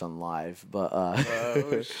too much on live. But,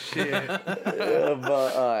 Oh shit!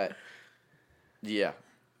 yeah.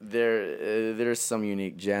 There's some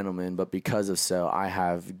unique gentlemen, but because of so, I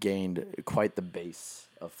have gained quite the base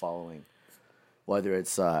of following. Whether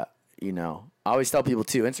it's, I always tell people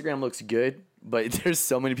too, Instagram looks good, but there's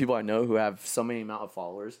so many people I know who have so many amount of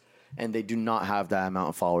followers, and they do not have that amount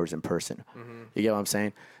of followers in person. Mm-hmm. You get what I'm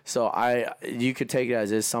saying? So you could take it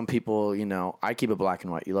as is. Some people, I keep it black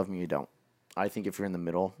and white. You love me, you don't. I think if you're in the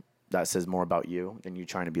middle, that says more about you than you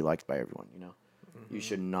trying to be liked by everyone, You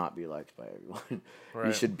should not be liked by everyone. Right.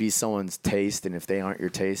 You should be someone's taste, and if they aren't your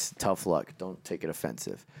taste, tough luck. Don't take it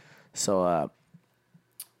offensive. So,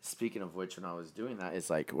 speaking of which, when I was doing that, it's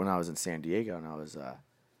like when I was in San Diego and I was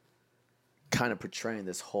kind of portraying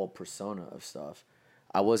this whole persona of stuff,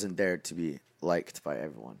 I wasn't there to be liked by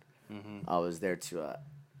everyone. Mm-hmm. I was there to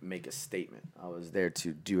make a statement. I was there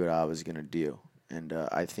to do what I was going to do. And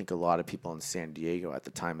I think a lot of people in San Diego at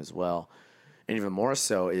the time as well, and even more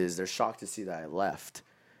so, is they're shocked to see that I left.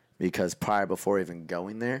 Because before even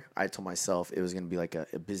going there, I told myself it was going to be like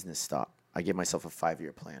a business stop. I gave myself a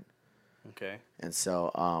 5-year plan. Okay. And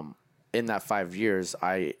so in that 5 years,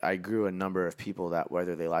 I grew a number of people that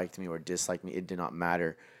whether they liked me or disliked me, it did not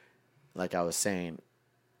matter. Like I was saying,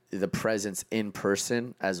 the presence in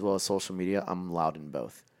person as well as social media, I'm loud in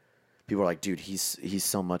both. People are like, dude, he's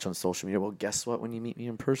so much on social media. Well, guess what? When you meet me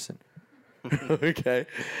in person. Okay.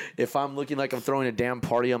 If I'm looking like I'm throwing a damn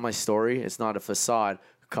party on my story, it's not a facade.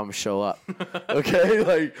 Come show up. Okay?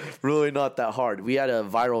 Like, really not that hard. We had a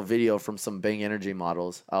viral video from some Bang Energy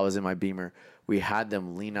models. I was in my Beamer. We had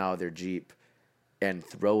them lean out of their Jeep and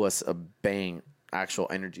throw us a Bang actual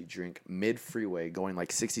energy drink mid-freeway going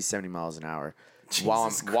like 60, 70 miles an hour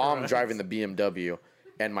while I'm driving the BMW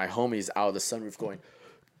and my homie's out of the sunroof going,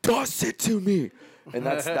 toss it to me. And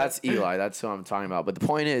that's Eli. That's who I'm talking about. But the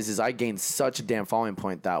point is I gained such a damn following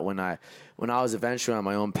point that when I was eventually on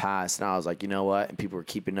my own path, and I was like, you know what? And people were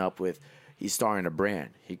keeping up with, he's starting a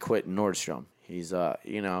brand. He quit Nordstrom. He's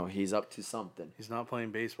he's up to something. He's not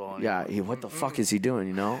playing baseball anymore. Yeah. What the fuck is he doing?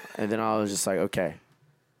 And then I was just like, okay,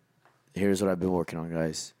 here's what I've been working on,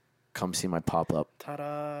 guys. Come see my pop up.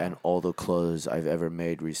 Ta-da! And all the clothes I've ever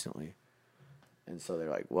made recently. And so they're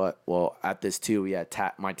like, what? Well, at this too, we had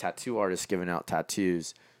my tattoo artist giving out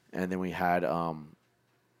tattoos. And then we had all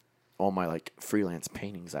my like freelance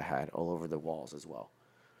paintings I had all over the walls as well.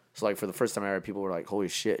 So like for the first time ever, people were like, holy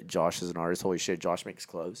shit, Josh is an artist. Holy shit, Josh makes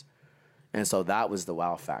clothes. And so that was the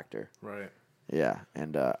wow factor. Right. Yeah.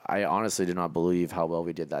 And I honestly did not believe how well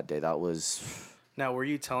we did that day. That was... Now, were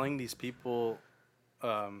you telling these people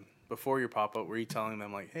before your pop-up, were you telling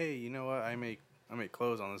them like, hey, you know what, I make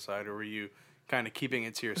clothes on the side, or were you kind of keeping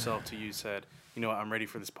it to yourself till you said, you know what, I'm ready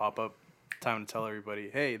for this pop-up, time to tell everybody,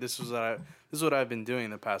 hey, this is what I've been doing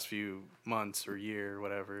the past few months or year or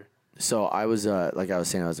whatever? So I was, like I was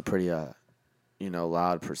saying, I was a pretty,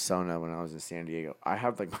 loud persona when I was in San Diego. I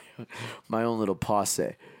had like my own little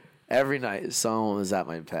posse. Every night someone was at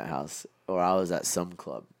my penthouse or I was at some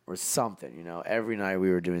club or something, Every night we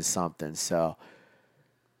were doing something. So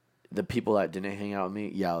the people that didn't hang out with me,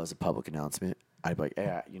 yeah, it was a public announcement. I'd be like,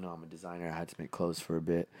 hey, I'm a designer. I had to make clothes for a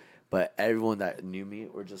bit. But everyone that knew me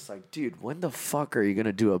were just like, dude, when the fuck are you going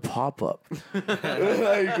to do a pop-up?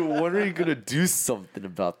 Like, when are you going to do something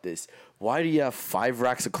about this? Why do you have 5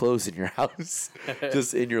 racks of clothes in your house?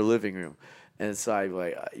 Just in your living room. And so I'd be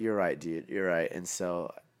like, you're right, dude. You're right. And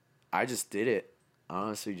so I just did it. I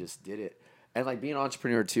honestly just did it. And like being an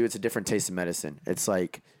entrepreneur too, it's a different taste of medicine. It's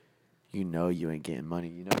like, you ain't getting money.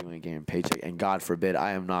 You ain't getting a paycheck. And God forbid,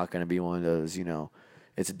 I am not going to be one of those,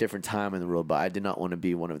 it's a different time in the world, but I did not want to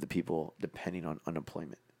be one of the people depending on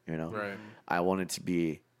unemployment, Right. I wanted to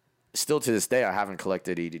be, still to this day, I haven't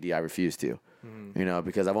collected EDD. I refuse to,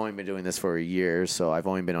 because I've only been doing this for a year. So I've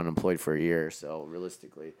only been unemployed for a year. So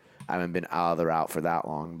realistically, I haven't been out of the route for that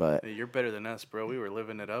long, but Hey, you're better than us, bro. We were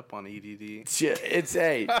living it up on EDD.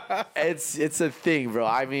 it's a thing, bro.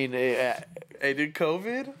 I mean, Hey, dude,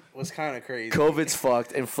 COVID? was kind of crazy. COVID's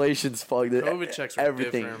fucked. Inflation's fucked. COVID checks were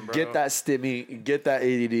everything. different, bro. Get that stimmy. Get that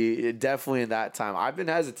ADD. Definitely in that time. I've been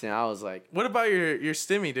hesitant. I was like, What about your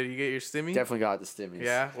stimmy? Did you get your stimmy? definitely got the stimmies.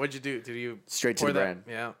 Yeah. What'd you do? Did you Straight to pour the that? brand.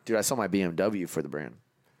 Yeah. Dude, I sold my BMW for the brand.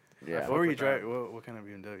 Yeah. What were you with that. driving? What kind of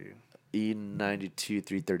BMW? E92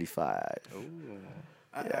 335.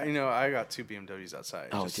 I got 2 BMWs outside.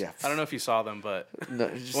 Oh, yeah. I don't know if you saw them, but No,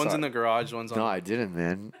 just one's saw in it. the garage, one's on. No, I didn't,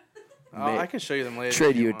 man. I can show you them later.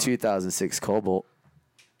 Trade if you a want. 2006 Cobalt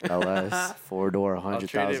LS, 4-door, I'll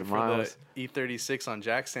trade it 100,000 for miles. the E36 on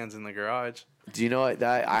jack stands in the garage. Do you know what?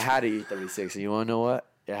 That I had an E36, and you want to know what?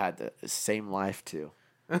 It had the same life too.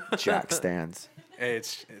 Jack stands. Hey,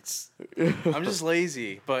 it's. I'm just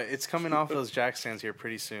lazy, but it's coming off those jack stands here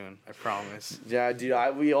pretty soon. I promise. Yeah,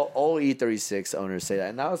 dude. We all E36 owners say that,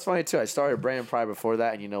 and that was funny too. I started a brand prior before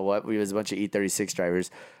that, and you know what? We was a bunch of E36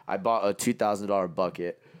 drivers. I bought a $2,000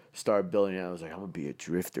 bucket, started building it. I was like, I'm gonna be a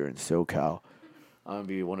drifter in SoCal. I'm gonna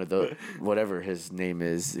be one of the whatever his name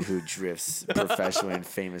is who drifts professionally and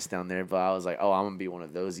famous down there. But I was like, oh, I'm gonna be one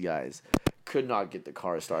of those guys. Could not get the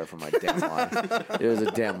car started for my damn life. It was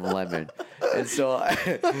a damn lemon. And so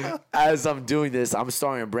as I'm doing this, I'm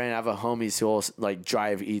starting a brand. I have a homies who all like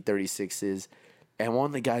drive E36s. And one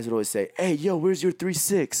of the guys would always say, hey, yo, where's your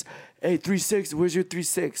 3.6? Hey, 3.6, where's your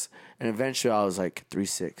 3.6? And eventually I was like,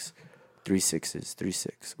 3.6, 3.6s,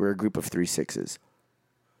 3.6. We're a group of 3.6s.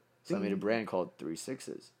 So I made a brand called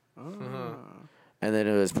 3.6s. And then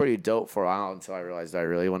it was pretty dope for a while until I realized I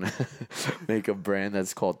really want to make a brand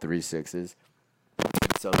that's called 3.6s.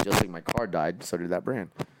 So just like my car died, so did that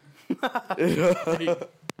brand.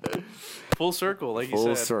 Full circle, like you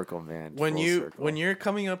Full said. circle, man. When Full you circle. when you're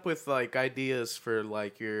coming up with like ideas for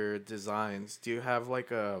like your designs, do you have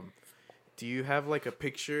like a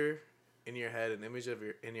picture in your head, an image of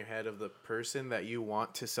in your head of the person that you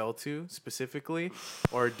want to sell to specifically,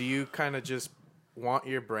 or do you kind of just want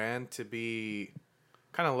your brand to be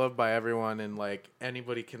kind of loved by everyone and like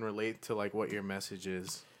anybody can relate to like what your message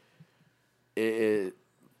is? it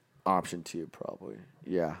option 2 probably.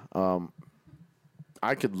 Yeah.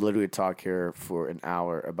 I could literally talk here for an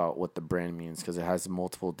hour about what the brand means because it has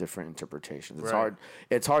multiple different interpretations. It's Right. hard.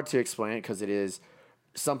 It's hard to explain it because it is.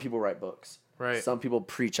 Some people write books. Right. Some people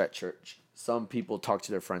preach at church. Some people talk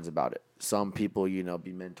to their friends about it. Some people,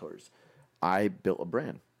 be mentors. I built a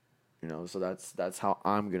brand. So that's how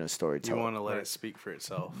I'm gonna storytell. You it. want to let it speak for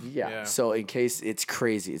itself. Yeah. Yeah. So in case it's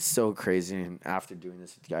crazy, it's so crazy. And after doing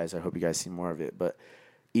this with you guys, I hope you guys see more of it. But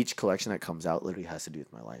each collection that comes out literally has to do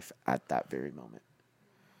with my life at that very moment.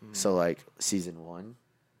 So like season 1,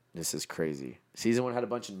 this is crazy. Season 1 had a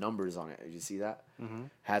bunch of numbers on it. Did you see that?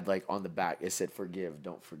 Had like on the back, it said "Forgive,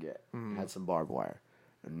 don't forget." Had some barbed wire.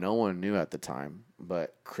 No one knew at the time,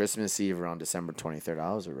 but Christmas Eve around December 23rd,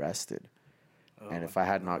 I was arrested. And if I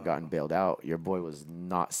had not gotten bailed out, your boy was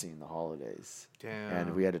not seeing the holidays. Damn.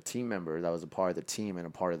 And we had a team member that was a part of the team and a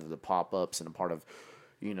part of the pop-ups and a part of,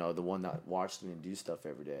 the one that watched me and do stuff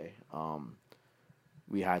every day.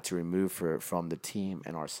 We had to remove her from the team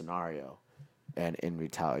in our scenario. And in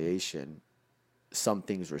retaliation, some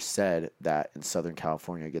things were said that in Southern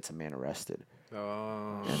California gets a man arrested.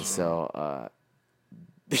 Oh. And so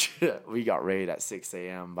we got raided at 6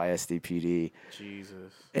 a.m. by SDPD.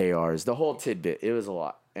 Jesus. ARs, the whole tidbit. It was a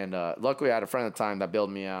lot. And luckily I had a friend at the time that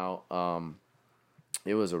bailed me out.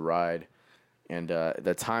 It was a ride. And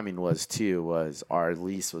the timing was our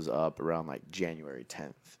lease was up around like January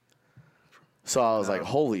 10th. So I was like,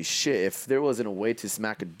 holy shit, if there wasn't a way to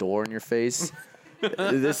smack a door in your face,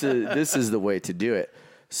 this is the way to do it.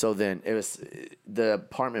 So then it was the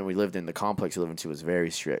apartment we lived in, the complex we lived into was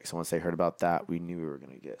very strict. So once they heard about that, we knew we were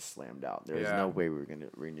going to get slammed out. There was no way we were going to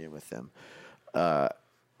renew with them.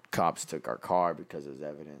 Cops took our car because it was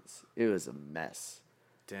evidence. It was a mess.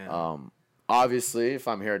 Damn. Obviously, if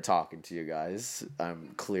I'm here talking to you guys, I'm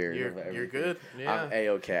cleared of everything. You're good. Yeah. I'm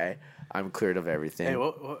A-okay. I'm cleared of everything. Hey,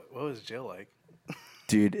 what was jail like?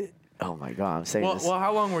 Dude, oh my God, I'm saying this. Well,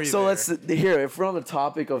 how long were you So there? if we're on the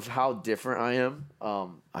topic of how different I am,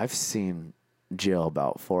 I've seen jail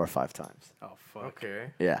about 4 or 5 times. Oh fuck.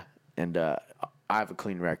 Okay. Yeah, and I have a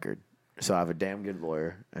clean record, so I have a damn good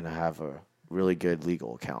lawyer, and I have a really good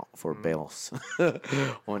legal account for bails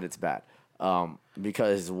when it's bad.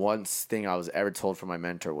 Because one thing I was ever told from my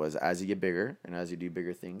mentor was, as you get bigger and as you do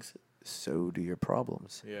bigger things, so do your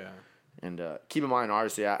problems. Yeah. And keep in mind,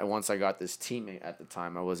 obviously, once I got this teammate at the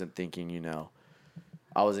time, I wasn't thinking,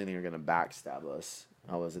 I wasn't even going to backstab us.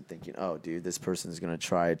 I wasn't thinking, oh, dude, this person's going to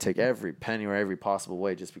try to take every penny or every possible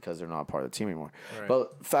way just because they're not part of the team anymore. Right.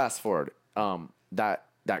 But fast forward,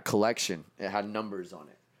 that collection, it had numbers on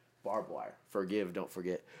it. barbed wire. Forgive, don't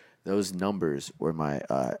forget. Those numbers were my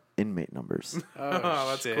inmate numbers. Oh,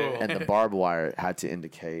 that's shit. cool. And the barbed wire had to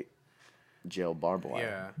indicate jail barbed wire.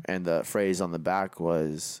 Yeah. And the phrase on the back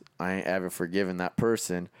was, I ain't ever forgiven that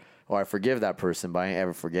person, or I forgive that person, but I ain't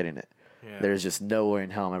ever forgetting it. Yeah. There's just no way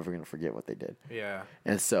in hell I'm ever going to forget what they did. Yeah.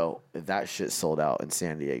 And so that shit sold out in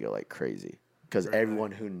San Diego like crazy. Because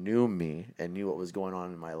everyone who knew me and knew what was going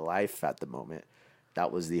on in my life at the moment,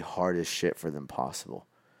 that was the hardest shit for them possible.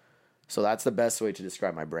 So that's the best way to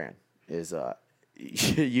describe my brand is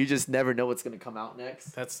you just never know what's going to come out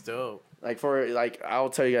next. That's dope. I'll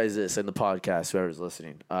tell you guys this in the podcast, whoever's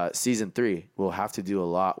listening. Season 3, we'll have to do a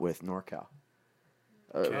lot with NorCal.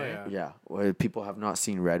 Okay. Yeah. Well, people have not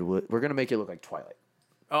seen Redwood. We're going to make it look like Twilight.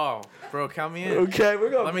 Oh, bro, count me in. Okay, we're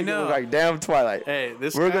gonna Let me make it look know. like damn Twilight. Hey,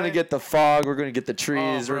 this We're guy- gonna get the fog. We're gonna get the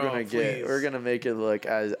trees. Oh, bro, we're please. gonna make it look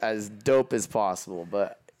as dope as possible.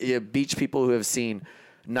 But beach people who have seen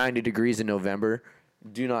 90 degrees in November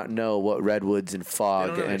do not know what redwoods and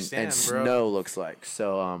fog don't and understand, bro. snow looks like.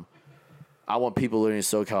 So I want people living in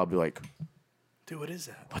SoCal to be like, Dude, what is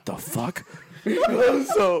that? what the fuck?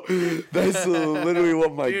 So that's literally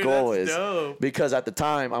what my Dude, goal that's is. dope. Because at the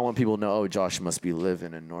time, I want people to know, oh, Josh must be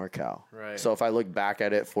living in NorCal. Right. So if I look back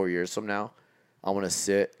at it 4 years from now, I want to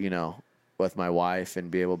sit, with my wife and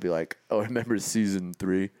be able to be like, oh, remember season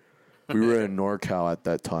 3? We were in NorCal at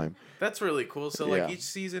that time. That's really cool. So Yeah. like each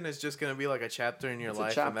season is just gonna be like a chapter in your It's a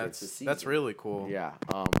life, chapter, and it's a season. that's really cool. Yeah.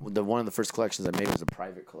 One of the first collections I made was a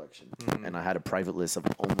private collection, and I had a private list of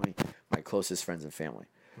only my closest friends and family.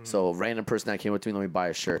 So a random person that came with me, let me buy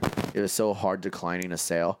a shirt. It was so hard declining a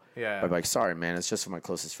sale. Yeah. I'd be like, sorry, man, it's just for my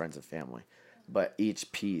closest friends and family. But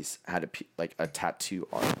each piece had a tattoo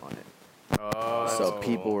art on it. Oh, So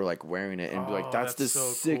people were like wearing it and be like, Oh, that's the that's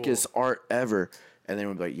so sickest art ever. And then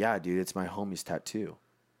we'd be like, yeah, dude, it's my homie's tattoo.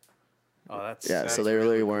 Oh, that's Yeah, that's so they were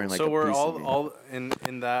really really wearing like so a we're piece of me. all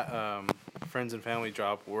in that friends and family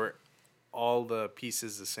drop. Were all the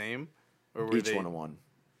pieces the same, or were Each they? one of one.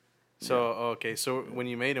 So okay, so when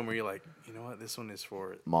you made them, were you like, you know what, this one is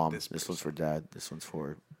for Mom, This, this one's for dad. This one's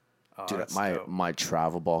for Oh, dude. that's My dope. my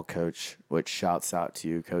travel ball coach, which shouts out to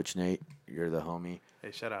you, Coach Nate. You're the homie.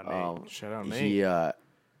 Hey, shout out Nate. Shout out Nate.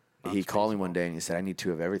 He called me one day and he said, I need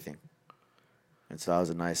 2 of everything. And so that was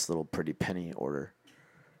a nice little pretty penny order.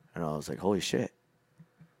 And I was like, holy shit.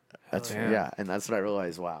 That's yeah. and that's when I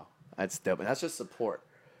realized, wow, that's dope. And that's just support.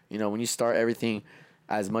 When you start everything,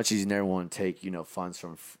 as much as you never want to take, funds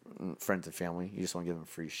from friends and family, you just want to give them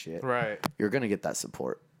free shit. Right. You're gonna get that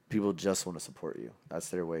support. People just want to support you. That's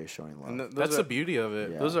their way of showing love. And those That's are, the beauty of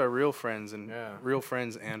it. Yeah. Those are real friends and Yeah. real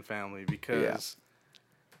friends and family because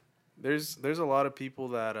there's a lot of people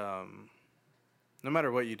that no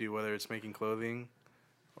matter what you do, whether it's making clothing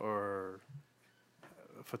or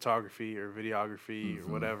photography or videography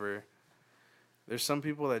or whatever, there's some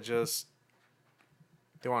people that just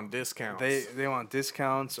They want discounts. they want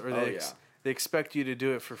discounts or Oh, they expect you to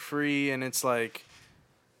do it for free, and it's like,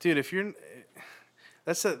 dude, if you're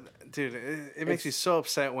it makes me so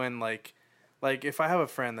upset when like if I have a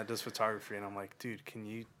friend that does photography and I'm like, dude, can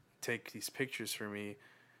you take these pictures for me,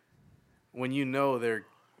 when you know they're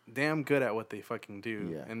damn good at what they fucking do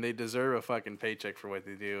Yeah. and they deserve a fucking paycheck for what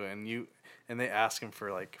they do, and they ask them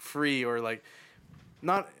for like free or like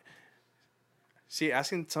not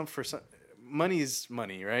asking for some money is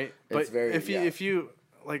money, right? It's very- if you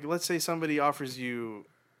like, let's say somebody offers you,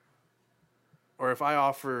 or if I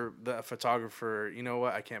offer the photographer, you know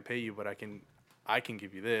what, I can't pay you, but I can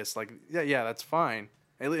give you this. Like, yeah, that's fine.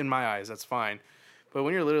 In my eyes, that's fine. But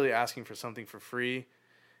when you're literally asking for something for free,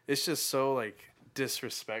 it's just so like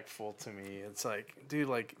disrespectful to me. It's like, dude,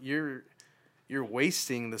 like you're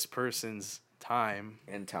wasting this person's time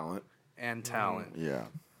and talent. and talent. Yeah.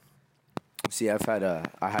 See, I had a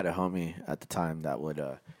homie at the time that would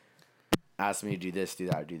ask me to do this, do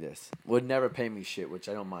that, do this. Would never pay me shit, which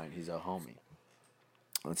I don't mind. He's a homie.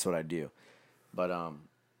 That's what I do. But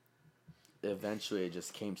eventually it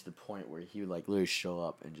just came to the point where he would like literally show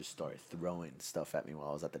up and just start throwing stuff at me while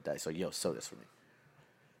I was at the desk. So, yo, sew this for me.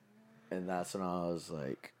 And that's when I was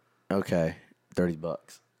like, okay,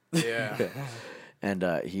 $30. Yeah. And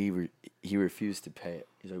he refused to pay it.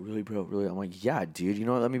 He's like, really, bro? Really? I'm like, yeah, dude. You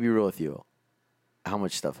know what? Let me be real with you. How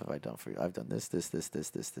much stuff have I done for you? I've done this.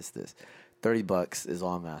 $30 is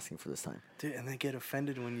all I'm asking for this time. Dude, and they get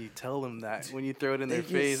offended when you tell them that, when you throw it in their They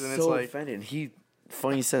get face, and so it's like, offended. And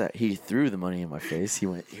funny you said that. He threw the money in my face. He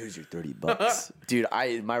went, here's your $30. Dude,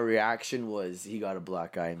 my reaction was he got a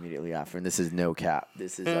black eye immediately after. And this is no cap.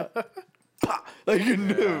 This is a pop, like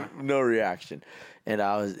no reaction. And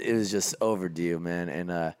it was just overdue, man.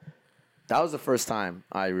 And That was the first time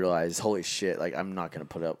I realized, holy shit, like, I'm not going to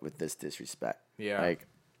put up with this disrespect. Yeah. Like,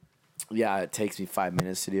 yeah, it takes me 5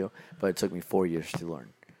 minutes to do, but it took me 4 years to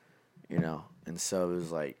learn, you know? And so it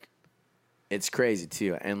was like, it's crazy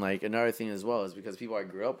too. And like, another thing as well is because people I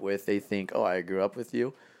grew up with, they think, oh, I grew up with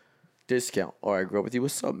you, discount. Or I grew up with you,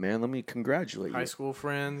 what's up, man? Let me congratulate you. High school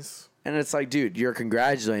friends. And it's like, dude, you're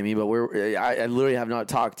congratulating me, but I literally have not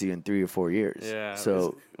talked to you in 3 or 4 years. Yeah.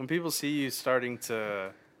 So when people see you starting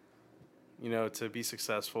to, you know, to be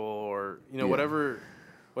successful, or you know, Yeah.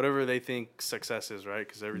 whatever they think success is, right?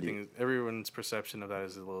 Because everyone's perception of that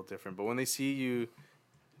is a little different. But when they see you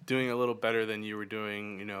doing a little better than you were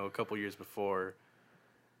doing, you know, a couple years before,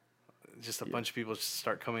 just a bunch of people just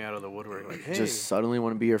start coming out of the woodwork, like, hey, just suddenly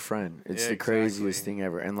want to be your friend. It's Yeah, the craziest exactly. thing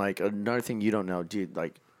ever. And like, another thing you don't know, dude,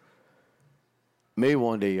 like, maybe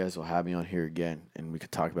one day you guys will have me on here again and we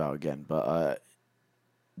could talk about it again. But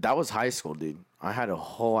that was high school, dude. I had a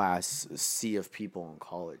whole ass sea of people in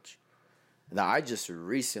college that I just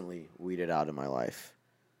recently weeded out of my life.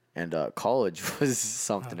 And college was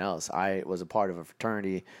something else. I was a part of a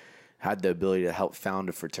fraternity, had the ability to help found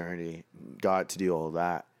a fraternity, got to do all of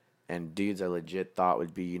that. And dudes I legit thought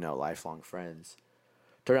would be, you know, lifelong friends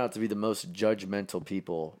turned out to be the most judgmental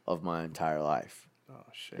people of my entire life. oh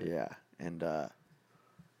shit, Yeah. And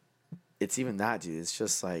it's even that, dude. It's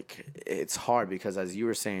just like, it's hard because as you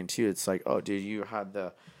were saying too, it's like, oh, dude, you had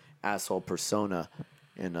the asshole persona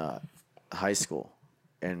in high school.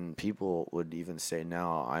 And people would even say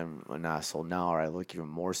now I'm an asshole now, or I look even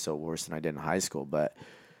more so worse than I did in high school. But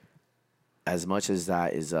as much as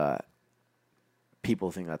that is,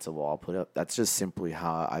 people think that's a wall put up, that's just simply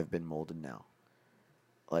how I've been molded now.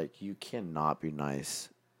 Like, you cannot be nice.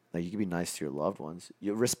 Like, you can be nice to your loved ones.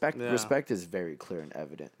 Respect is very clear and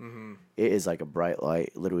evident. Mm-hmm. It is like a bright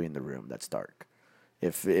light literally in the room that's dark.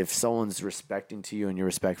 If someone's respecting to you and you're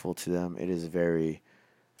respectful to them, it is very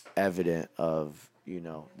evident of, you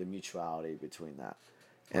know, the mutuality between that.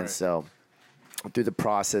 And Right. so through the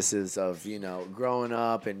processes of, you know, growing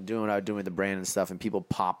up and doing what I was doing with the brand and stuff and people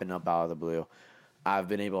popping up out of the blue, I've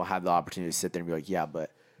been able to have the opportunity to sit there and be like, yeah,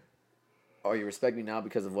 but are you respecting me now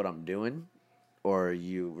because of what I'm doing? Or are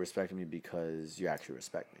you respecting me because you actually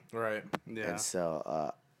respect me? Right. yeah, And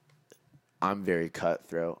so I'm very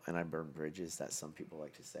cutthroat and I burn bridges, that some people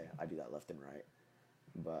like to say. I do that left and right.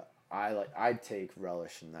 But I take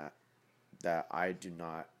relish in that I do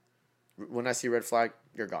not, when I see a red flag,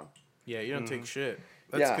 you're gone. Yeah, you don't take shit.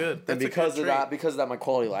 That's yeah. good. That's and a because good of trait. that, my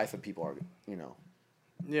quality of life and people are, you know.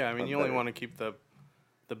 yeah. I mean, you only better. want to keep the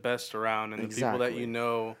best around, and the people that Exactly. you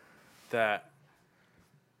know that,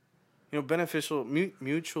 you know, beneficial,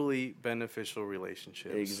 mutually beneficial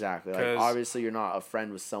relationships. Exactly. Like, 'Cause- obviously, you're not a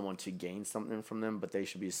friend with someone to gain something from them, but they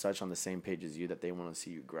should be such on the same page as you that they want to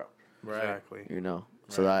see you grow. Right. Exactly. You know,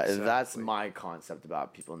 so Right, that's exactly. my concept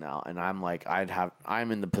about people now, and I'm like,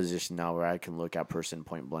 I'm in the position now where I can look at person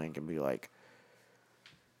point blank and be like,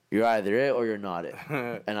 you're either it or you're not it,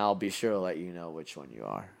 and I'll be sure to let you know which one you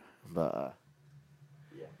are. But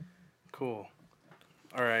Cool.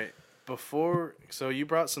 All right. So you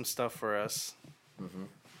brought some stuff for us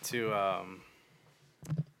to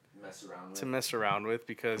mess around with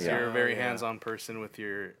because Yeah. you're a very Yeah. hands-on person with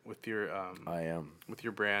your I am. with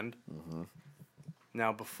your brand.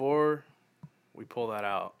 Now, before we pull that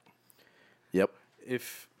out, Yep.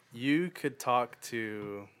 if you could talk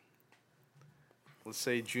to, let's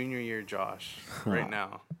say, junior year Josh right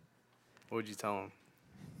now, what would you tell him?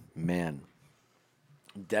 Man,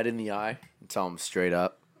 dead in the eye and tell him straight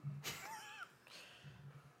up.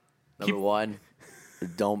 Number one,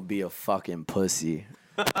 don't be a fucking pussy.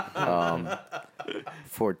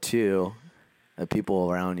 For two, the people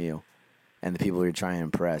around you and the people you're trying to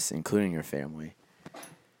impress, including your family,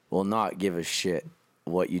 will not give a shit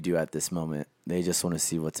what you do at this moment. They just want to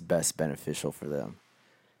see what's best beneficial for them.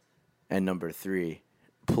 And number three,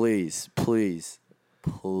 please, please,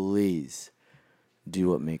 please do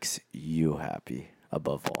what makes you happy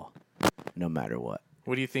above all, no matter what.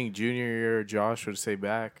 What do you think junior year Josh would say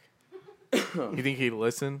back? You think he'd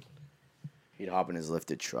listen? He'd hop in his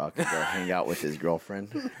lifted truck and go hang out with his girlfriend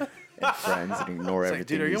and friends and ignore It's everything. like,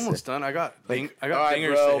 dude, are you he almost said. done? I got All dingers right,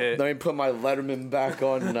 to hit. Let me put my Letterman back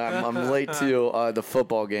on. And I'm late to the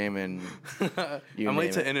football game, and I'm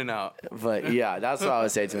late to In and Out. But yeah, that's what I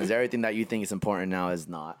would say to him. Is everything that you think is important now is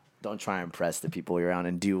not. Don't try and impress the people you're around,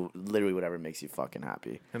 and do literally whatever makes you fucking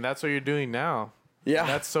happy. And that's what you're doing now. Yeah,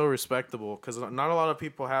 That's so respectable because not a lot of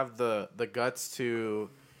people have the guts to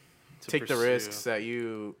take the pursue. risks that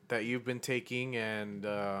you've been taking and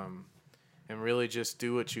and really just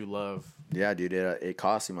do what you love. Yeah, dude, it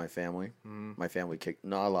cost me my family. My family kicked.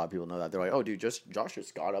 Not a lot of people know that. They're like, oh, dude, Josh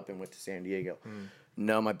just got up and went to San Diego.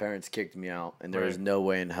 No, my parents kicked me out, and there was no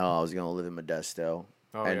way in hell I was going to live in Modesto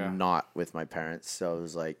not with my parents. So it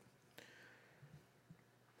was like,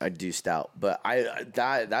 I deuced out. But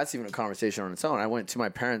that's even a conversation on its own. I went to my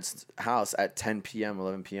parents' house at 10 p.m.,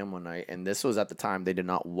 11 p.m. one night, and this was at the time they did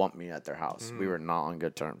not want me at their house. We were not on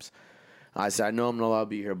good terms. I said, I know I'm not allowed to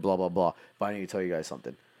be here, blah, blah, blah. But I need to tell you guys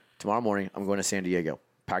something. Tomorrow morning, I'm going to San Diego.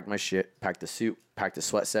 Packed my shit, packed the suit, packed the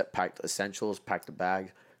sweat set, packed essentials, packed the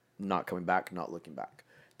bag. Not coming back, not looking back.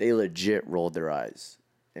 They legit rolled their eyes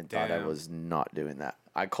and thought I was not doing that.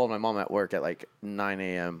 I called my mom at work at like 9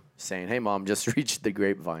 a.m. saying, hey, Mom, just reached the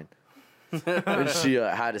grapevine. And she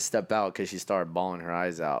had to step out because she started bawling her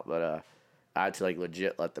eyes out. But I had to like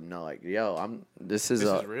legit let them know, like, yo, this is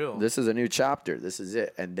real. This is a new chapter. This is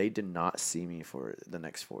it. And they did not see me for the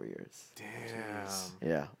next 4 years. Damn.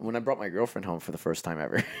 Yeah. When I brought my girlfriend home for the first time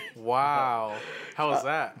ever. Wow. How was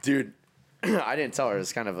that? Dude, I didn't tell her.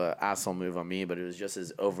 It's kind of an asshole move on me, but it was just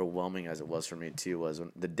as overwhelming as it was for me too. Was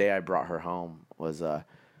when the day I brought her home was I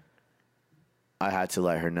had to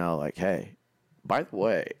let her know, like, hey, by the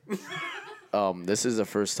way, this is the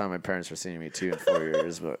first time my parents are seeing me too in 4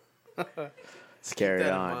 years, but it's carried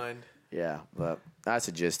on. Yeah, but that's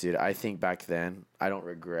a gist, dude. I think back then, I don't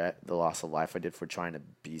regret the loss of life I did for trying to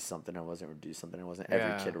be something I wasn't or do something I wasn't.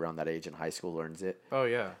 Every kid around that age in high school learns it. Oh,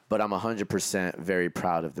 yeah. But I'm 100% very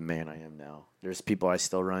proud of the man I am now. There's people I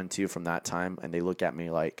still run to from that time, and they look at me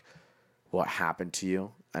like, what happened to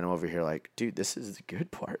you? And I'm over here like, dude, this is the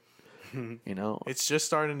good part. You know? It's just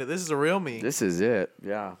starting to... This is a real me. This is it.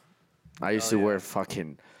 Yeah. I used to wear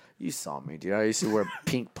fucking... You saw me, dude. I used to wear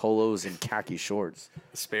pink polos and khaki shorts.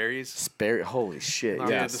 The Sperry's? Holy shit. Oh,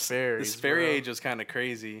 Yeah. the Sperry's, The Sperry bro. age was kind of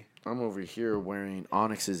crazy. I'm over here wearing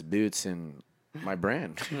Onyx's boots and my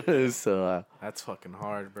brand. So, That's fucking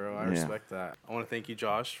hard, bro. I respect that. I want to thank you,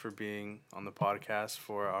 Josh, for being on the podcast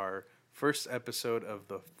for our first episode of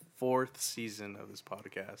the 4th season of this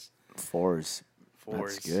podcast. fours.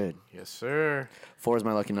 Fours. That's good. Yes, sir. 4 is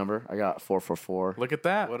my lucky number. I got 444 Look at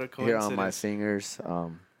that. What a here coincidence. on my fingers.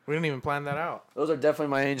 We didn't even plan that out. Those are definitely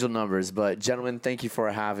my angel numbers. But, gentlemen, thank you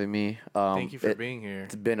for having me. Thank you for being here.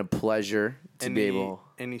 It's been a pleasure to be able.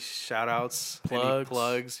 Any shout-outs? Plugs? Any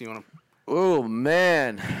plugs? You want to... Oh,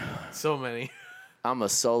 man. So many. I'm a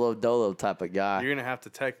solo dolo type of guy. You're going to have to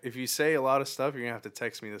text... If you say a lot of stuff, you're going to have to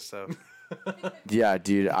text me this stuff. Yeah,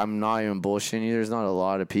 dude. I'm not even bullshitting you. There's not a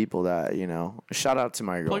lot of people that, you know. Shout out to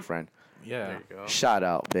my girlfriend. Yeah. There you go. Shout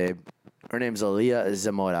out, babe. Her name's Aaliyah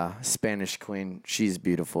Zamora, Spanish queen. She's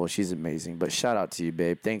beautiful. She's amazing. But shout out to you,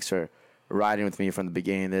 babe. Thanks for riding with me from the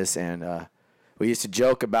beginning of this. And we used to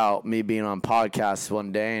joke about me being on podcasts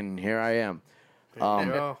one day, and here I am. There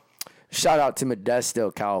you go. Shout out to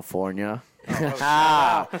Modesto, California.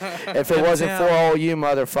 Oh, If it wasn't for all you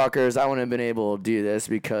motherfuckers, I wouldn't have been able to do this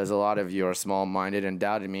because a lot of you are small-minded and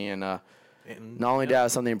doubted me. And not only did I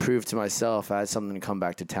have something to prove to myself, I had something to come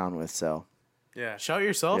back to town with. So Yeah. Shout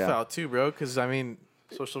yourself Yeah. out, too, bro, because, I mean...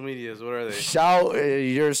 Social medias, what are they? shout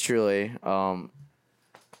yours truly. I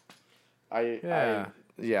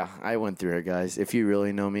went through it, guys. If you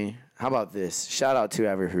really know me, how about this? Shout out to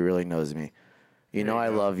whoever who really knows me. You know I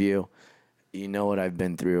love you. You know what I've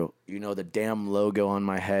been through. You know the damn logo on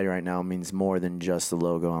my head right now means more than just the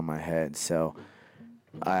logo on my head. So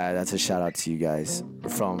that's a shout out to you guys.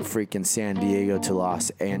 From freaking San Diego to Los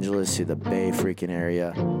Angeles to the Bay freaking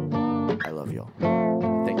area. I love y'all.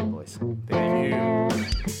 Thank you, boys. Thank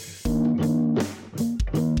you.